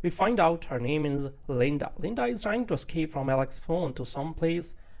 we find out her name is Linda. Linda is trying to escape from Alex's phone to some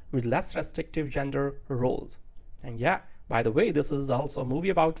place with less restrictive gender roles. And yeah, by the way, this is also a movie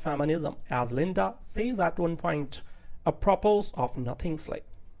about feminism, as Linda says at one point, apropos of nothing's like.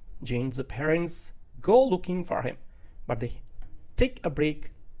 Jane's parents go looking for him, but they take a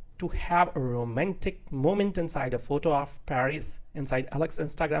break to have a romantic moment inside a photo of Faris inside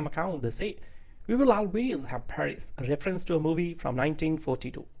Alex's Instagram account. They say, "We will always have Faris," a reference to a movie from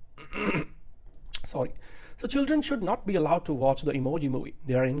 1942. Sorry. So children should not be allowed to watch the Emoji Movie.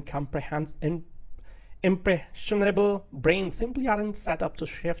 Their impressionable brains simply aren't set up to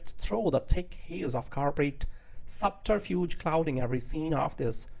shift through the thick haze of corporate subterfuge clouding every scene of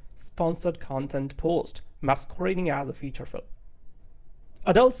this sponsored content post, masquerading as a feature film.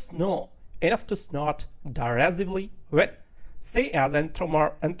 Adults know enough to snort derisively when, say, as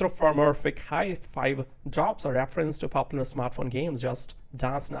anthropomorphic high five drops a reference to popular smartphone games, just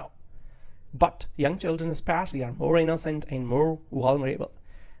dance now. But young children especially are more innocent and more vulnerable.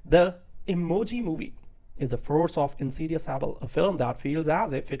 The Emoji Movie is a force of insidious evil, a film that feels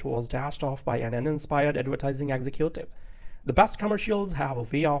as if it was dashed off by an uninspired advertising executive. The best commercials have a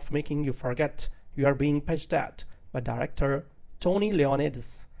way of making you forget you are being pitched at, but director Tony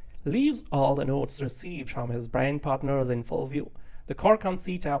Leondis leaves all the notes received from his brand partners in full view. The core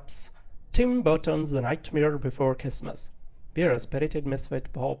conceit ups Tim Burton's The Nightmare Before Christmas, where a spirited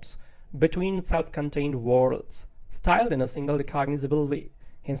misfit pops between self-contained worlds, styled in a single recognizable way.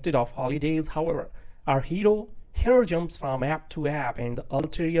 Instead of holidays, however, our hero here jumps from app to app, and the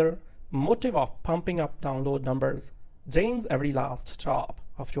ulterior motive of pumping up download numbers drains every last drop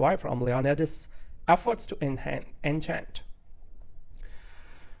of joy from Leondis' efforts to enchant.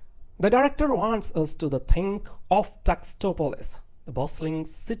 The director wants us to think of Textopolis, the bustling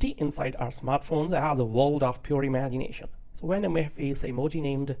city inside our smartphones, as a world of pure imagination. So when a face emoji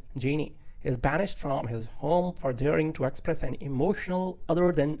named Genie is banished from his home for daring to express an emotional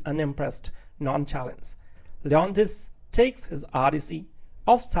other than unimpressed nonchalance, Leondis takes his odyssey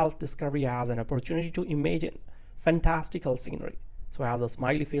of self-discovery as an opportunity to imagine fantastical scenery. So as a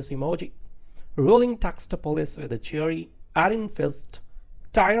smiley face emoji, ruling Textopolis with a cheery iron fist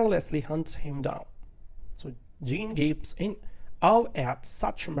tirelessly hunts him down. So Gene gapes in awe at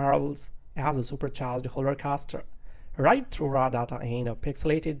such marvels as a supercharged roller coaster, right through raw data and a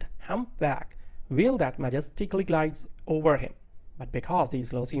pixelated humpback wheel that majestically glides over him. But because these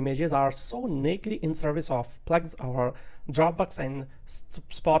glossy images are so neatly in service of plugs or Dropbox and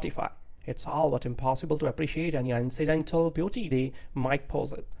Spotify, it's all but impossible to appreciate any incidental beauty they might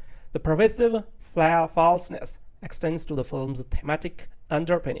possess. The pervasive falseness extends to the film's thematic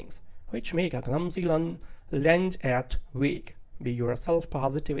underpinnings, which make a clumsy lunge at vague, be yourself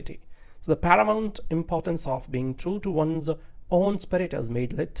positivity. So the paramount importance of being true to one's own spirit is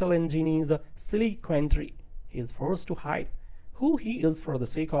made little in Genie's silly quandary. He is forced to hide who he is for the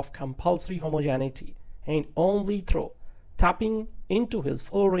sake of compulsory homogeneity, and only through tapping into his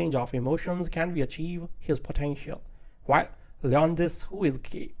full range of emotions can we achieve his potential. While Leondis, who is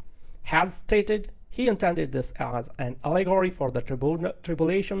gay, has stated he intended this as an allegory for the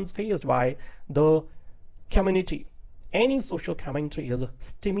tribulations faced by the community, any social commentary is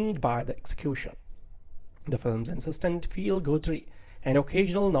stymied by the execution. The film's insistent feel-goodery and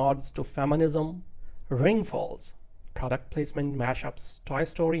occasional nods to feminism, ringfalls, product placement mashups, Toy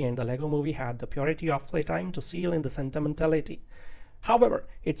Story and the Lego Movie had the purity of playtime to seal in the sentimentality. However,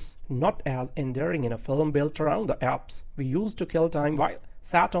 it's not as endearing in a film built around the apps we used to kill time while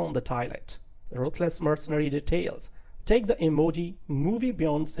sat on the toilet. The ruthless mercenary details take the Emoji Movie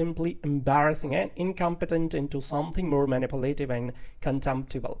beyond simply embarrassing and incompetent into something more manipulative and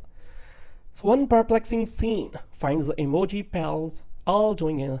contemptible. So one perplexing scene finds the emoji pals all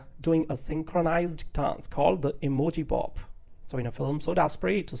doing a synchronized dance called the Emoji Pop. So in a film so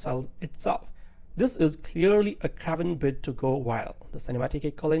desperate to sell itself, this is clearly a craven bid to go viral. The cinematic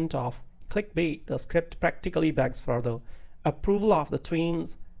equivalent of clickbait, the script practically begs for the approval of the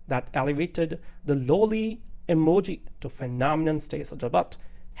tweens that elevated the lowly emoji to phenomenon status, but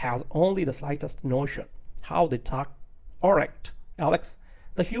has only the slightest notion how they talk or act Alex,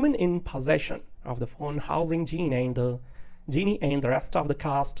 the human in possession of the phone housing Genie and the rest of the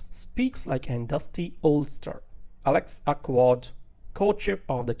cast, speaks like a dusty oldster. Alex's awkward courtship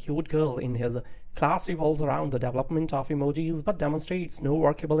of the cute girl in his class revolves around the development of emojis but demonstrates no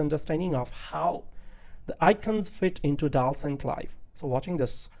workable understanding of how the icons fit into adolescent life. So watching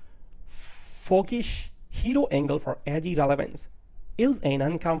this folkish hero angle for edgy relevance is as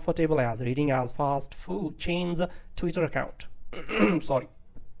uncomfortable as reading as fast food chain's Twitter account. Sorry.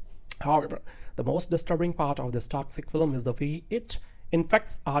 However, the most disturbing part of this toxic film is the way it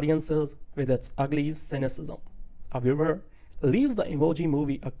infects audiences with its ugly cynicism. A viewer leaves the Emoji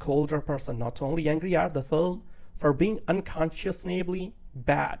Movie a colder person, not only angry at the film for being unconscionably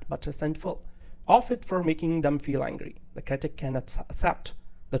bad, but resentful of it for making them feel angry. The critic cannot accept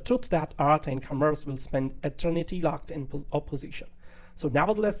the truth that art and commerce will spend eternity locked in opposition. So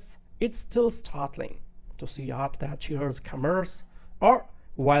nevertheless, it's still startling to see art that cheers commerce or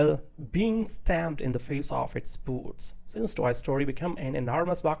while being stamped in the face of its boots. Since Toy Story became an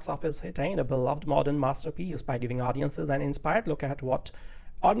enormous box office hit and a beloved modern masterpiece by giving audiences an inspired look at what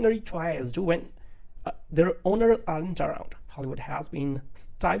ordinary toys do when their owners aren't around, Hollywood has been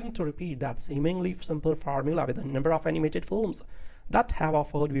striving to repeat that seemingly simple formula with a number of animated films that have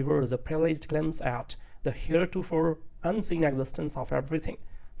offered viewers a privileged glimpse at the heretofore unseen existence of everything,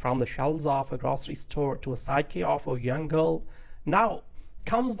 from the shelves of a grocery store to a psyche of a young girl. Now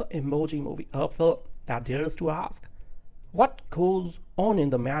comes the Emoji Movie, a film that dares to ask, what goes on in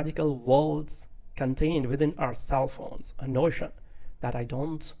the magical worlds contained within our cell phones? A notion that I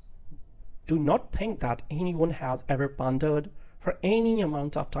do not think that anyone has ever pondered for any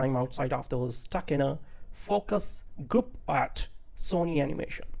amount of time outside of those stuck in a focus group at Sony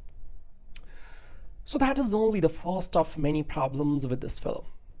Animation. So that is only the first of many problems with this film.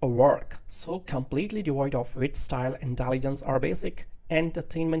 A work so completely devoid of wit, style, intelligence, or basic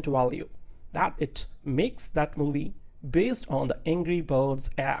entertainment value that it makes that movie based on the Angry Birds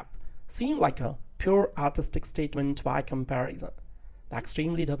app seem like a pure artistic statement by comparison. The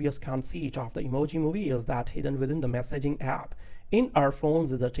extremely dubious conceit of the Emoji Movie is that hidden within the messaging app in our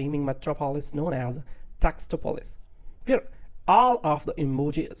phones is a teeming metropolis known as Textopolis, where all of the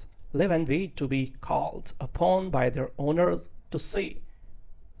emojis live and wait to be called upon by their owners to say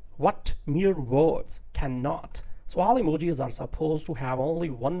what mere words cannot. So all emojis are supposed to have only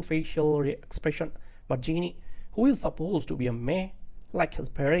one facial expression, but Genie, who is supposed to be a meh like his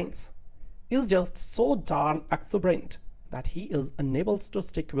parents, is just so darn exuberant that he is unable to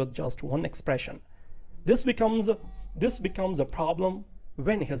stick with just one expression. This becomes a problem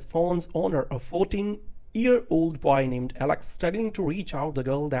when his phone's owner, a 14-year-old boy named Alex, struggling to reach out the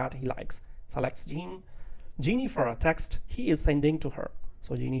girl that he likes, selects Genie for a text he is sending to her.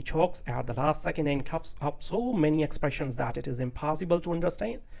 So Genie chokes at the last second and coughs up so many expressions that it is impossible to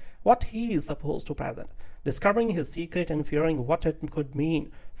understand what he is supposed to present, discovering his secret and fearing what it could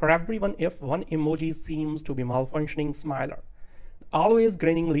mean for everyone if one emoji seems to be malfunctioning. Smiler, the always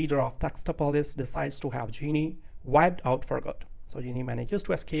grinning leader of Textopolis, decides to have Genie wiped out for good. So Genie manages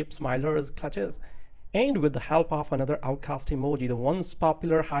to escape Smiler's clutches, and with the help of another outcast emoji, the once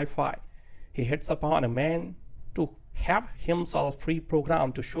popular Hi-Fi, he hits upon a man to have himself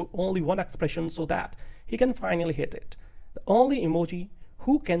pre-programmed to show only one expression so that he can finally hit it. The only emoji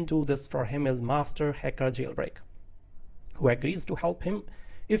who can do this for him is Master Hacker Jailbreak, who agrees to help him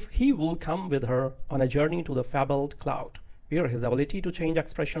if he will come with her on a journey to the fabled cloud, where his ability to change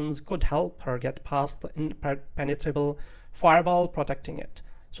expressions could help her get past the impenetrable firewall protecting it.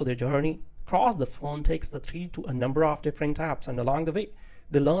 So their journey across the phone takes the three to a number of different apps, and along the way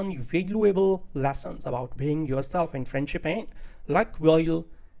they learn valuable lessons about being yourself in friendship and luck while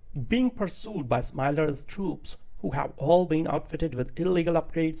being pursued by Smiler's troops, who have all been outfitted with illegal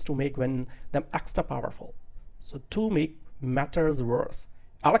upgrades to make them extra powerful. So to make matters worse,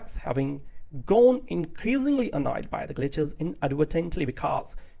 Alex, having gone increasingly annoyed by the glitches inadvertently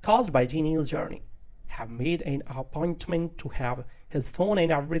because caused by Genie's journey, have made an appointment to have his phone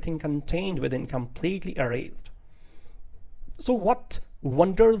and everything contained within completely erased. So what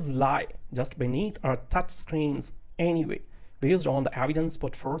wonders lie just beneath our touch screens anyway? Based on the evidence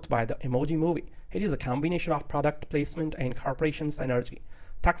put forth by the Emoji Movie, it is a combination of product placement and corporation synergy.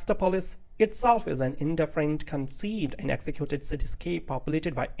 Textopolis itself is an indifferent, conceived and executed cityscape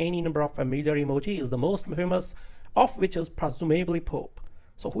populated by any number of familiar emojis, the most famous of which is presumably Pope,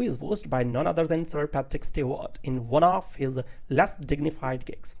 so who is voiced by none other than Sir Patrick Stewart in one of his less dignified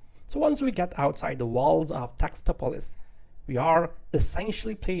gigs. So once we get outside the walls of Textopolis, we are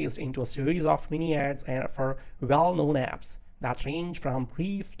essentially placed into a series of mini ads for well-known apps, that range from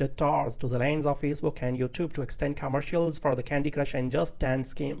brief detours to the lanes of Facebook and YouTube to extend commercials for the Candy Crush and Just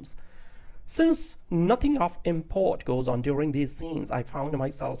Dance games. Since nothing of import goes on during these scenes, I found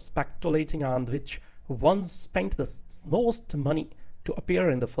myself speculating on which ones spent the most money to appear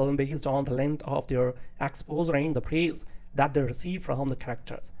in the film based on the length of their exposure and the praise that they receive from the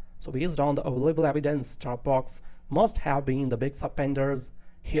characters. So based on the available evidence, Starbucks must have been the big spenders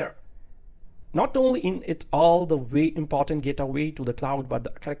here. Not only in its all the way important getaway to the cloud, but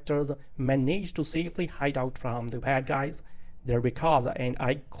the characters managed to safely hide out from the bad guys there because, and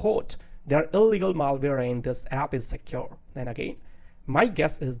I quote, "their illegal malware and this app is secure." Then again, my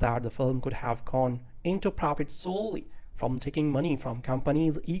guess is that the film could have gone into profit solely from taking money from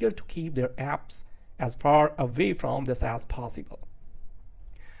companies eager to keep their apps as far away from this as possible.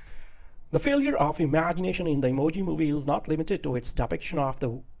 The failure of imagination in the Emoji Movie is not limited to its depiction of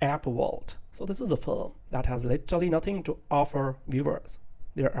the app world. So this is a film that has literally nothing to offer viewers.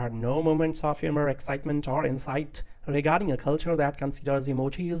 There are no moments of humor, excitement, or insight regarding a culture that considers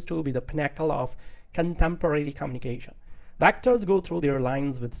emojis to be the pinnacle of contemporary communication. The actors go through their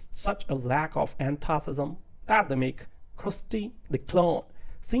lines with such a lack of enthusiasm that they make Krusty the Clown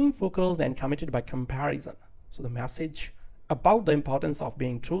seem focused and committed by comparison. So the message about the importance of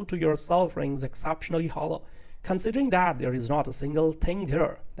being true to yourself rings exceptionally hollow, considering that there is not a single thing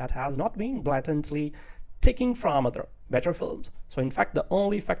there that has not been blatantly taken from other better films. So in fact, the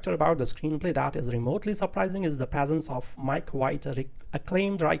only factor about the screenplay that is remotely surprising is the presence of Mike White, an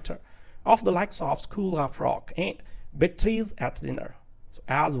acclaimed writer of the likes of School of Rock and Beatrice at Dinner. So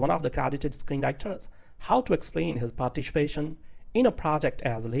as one of the credited screenwriters, how to explain his participation in a project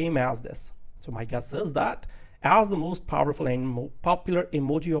as lame as this? So my guess is that as the most powerful and popular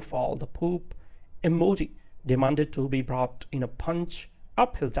emoji of all, the poop emoji demanded to be brought in a punch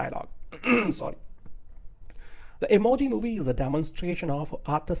up his dialogue. Sorry. The Emoji Movie is a demonstration of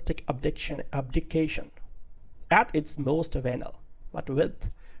artistic abdication at its most venal. But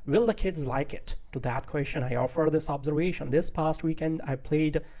will the kids like it? To that question, I offer this observation. This past weekend, I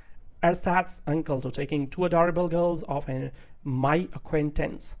played Ersatz uncle to taking two adorable girls of my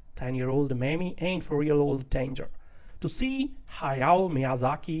acquaintance, 10-year-old Mamie and 4-year-old Danger, to see Hayao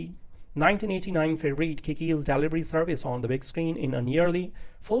Miyazaki's 1989 favorite Kiki's Delivery Service on the big screen in a nearly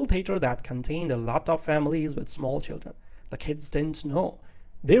full theater that contained a lot of families with small children. The kids didn't know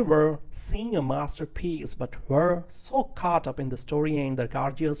they were seeing a masterpiece, but were so caught up in the story and the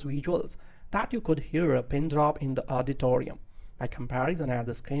gorgeous visuals that you could hear a pin drop in the auditorium. By comparison, at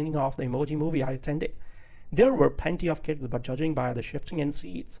the screening of the Emoji Movie I attended, there were plenty of kids, but judging by the shifting in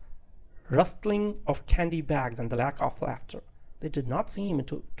seats, rustling of candy bags, and the lack of laughter, they did not seem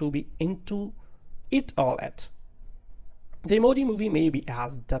to be into it all yet. The Emoji Movie may be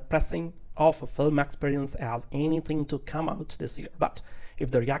as depressing of a film experience as anything to come out this year, but if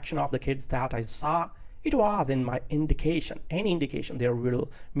the reaction of the kids that I saw, it was in my any indication there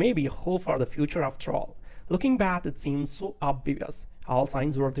will maybe hope for the future after all. Looking back, it seems so obvious. All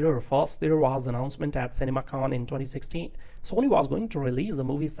signs were there. First, there was an announcement at CinemaCon in 2016. Sony was going to release a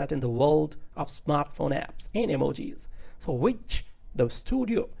movie set in the world of smartphone apps and emojis, so which the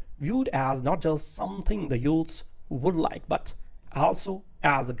studio viewed as not just something the youths would like, but also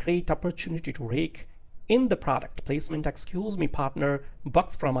as a great opportunity to rake in the product placement, excuse me, partner,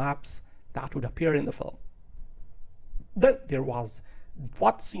 bucks from apps that would appear in the film. Then there was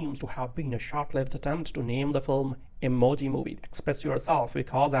what seems to have been a short-lived attempt to name the film Emoji Movie, Express Yourself,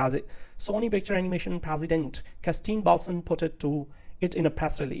 because as Sony Picture Animation president Christine Balson put it in a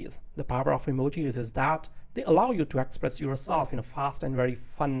press release, the power of emojis is that they allow you to express yourself in a fast and very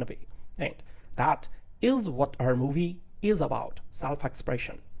fun way. And that is what our movie is about,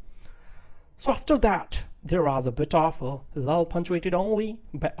 self-expression. So after that, there was a bit of a lull punctuated only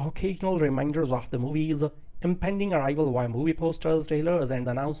by occasional reminders of the movie's impending arrival via movie posters, trailers, and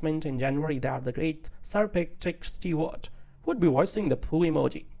the announcement in January that the great Sir Patrick Stewart would be voicing the poo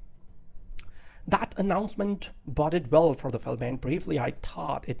emoji. That announcement boded well for the film, and briefly I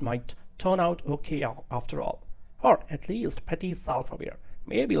thought it might turn out okay after all, or at least pretty self-aware.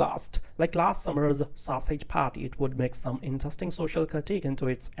 Maybe like last summer's Sausage Party, it would make some interesting social critique into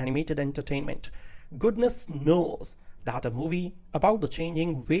its animated entertainment. Goodness knows that a movie about the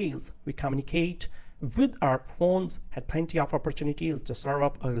changing ways we communicate with our phones had plenty of opportunities to serve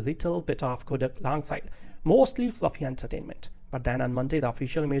up a little bit of good alongside mostly fluffy entertainment. But then on Monday, the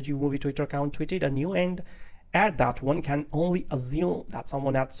official Emoji Movie Twitter account tweeted a new ad that one can only assume that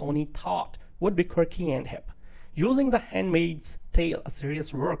someone at Sony thought would be quirky and hip. Using The Handmaid's Tale, a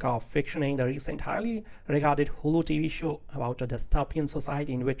serious work of fiction and a recent highly regarded Hulu TV show about a dystopian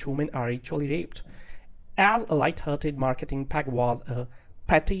society in which women are ritually raped as a light-hearted marketing pack was a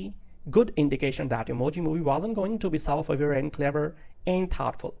petty, good indication that Emoji Movie wasn't going to be self-aware and clever and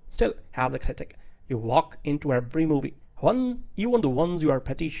thoughtful. Still, as a critic, you walk into every movie, even the ones you are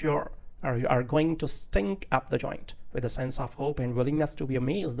pretty sure are going to stink up the joint, with a sense of hope and willingness to be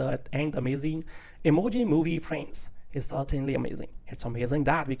amazed at and amazing. Emoji Movie, friends, is certainly amazing. It's amazing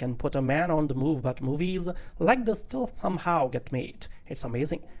that we can put a man on the move, but movies like this still somehow get made. It's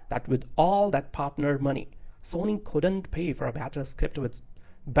amazing that with all that partner money, Sony couldn't pay for a better script with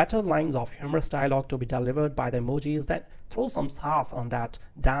better lines of humorous dialogue to be delivered by the emojis than throw some sauce on that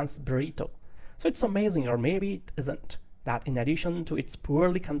dance burrito. So it's amazing, or maybe it isn't, that in addition to its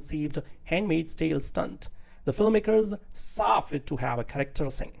poorly conceived Handmaid's Tale stunt, the filmmakers saw fit to have a character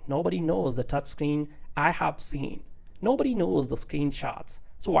sing, "Nobody knows the touchscreen I have seen. Nobody knows the screenshots."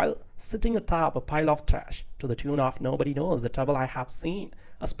 So while sitting atop a pile of trash to the tune of "Nobody knows the trouble I have seen,"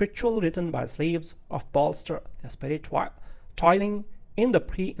 a spiritual written by slaves of bolster their spirit while toiling in the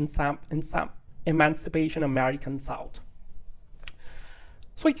pre-emancipation American South.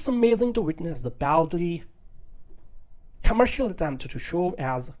 So it's amazing to witness the baldly commercial attempt to show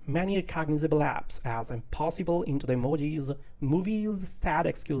as many recognizable apps as impossible into the emojis, movies' sad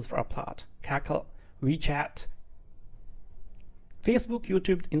excuse for a plot. Crackle, WeChat, Facebook,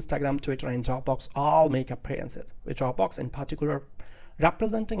 YouTube, Instagram, Twitter, and Dropbox all make appearances, with Dropbox in particular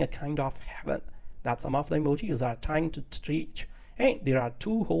representing a kind of heaven that some of the emojis are trying to reach. And there are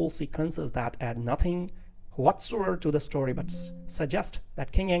two whole sequences that add nothing whatsoever to the story but suggest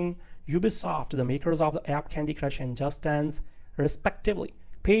that King and Ubisoft, the makers of the app Candy Crush and Just Dance, respectively,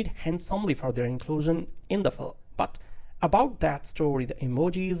 paid handsomely for their inclusion in the film. But about that story, the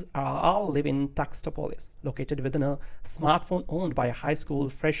emojis all live in Textopolis, located within a smartphone owned by a high school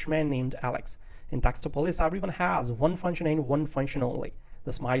freshman named Alex. In Textopolis, everyone has one function and one function only: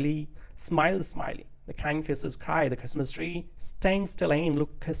 the smiley, smiley. The crying faces cry, the Christmas tree stands still and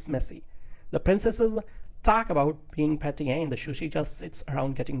look Christmassy. The princesses talk about being petty, and the sushi just sits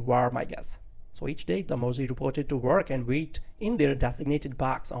around getting warm, I guess. So each day, the emoji reported to work and wait in their designated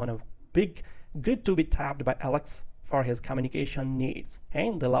box on a big grid to be tapped by Alex for his communication needs,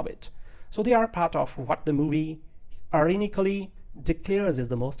 and they love it. So they are part of what the movie ironically declares is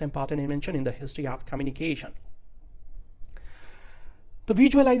the most important invention in the history of communication. The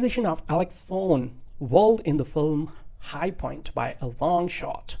visualization of Alex's phone world in the film high point by a long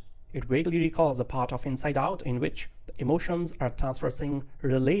shot. It vaguely recalls a part of Inside Out in which the emotions are traversing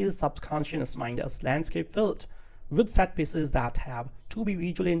Relay's subconscious mind as landscape filled with set pieces that have to be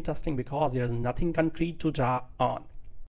visually interesting because there is nothing concrete to draw on.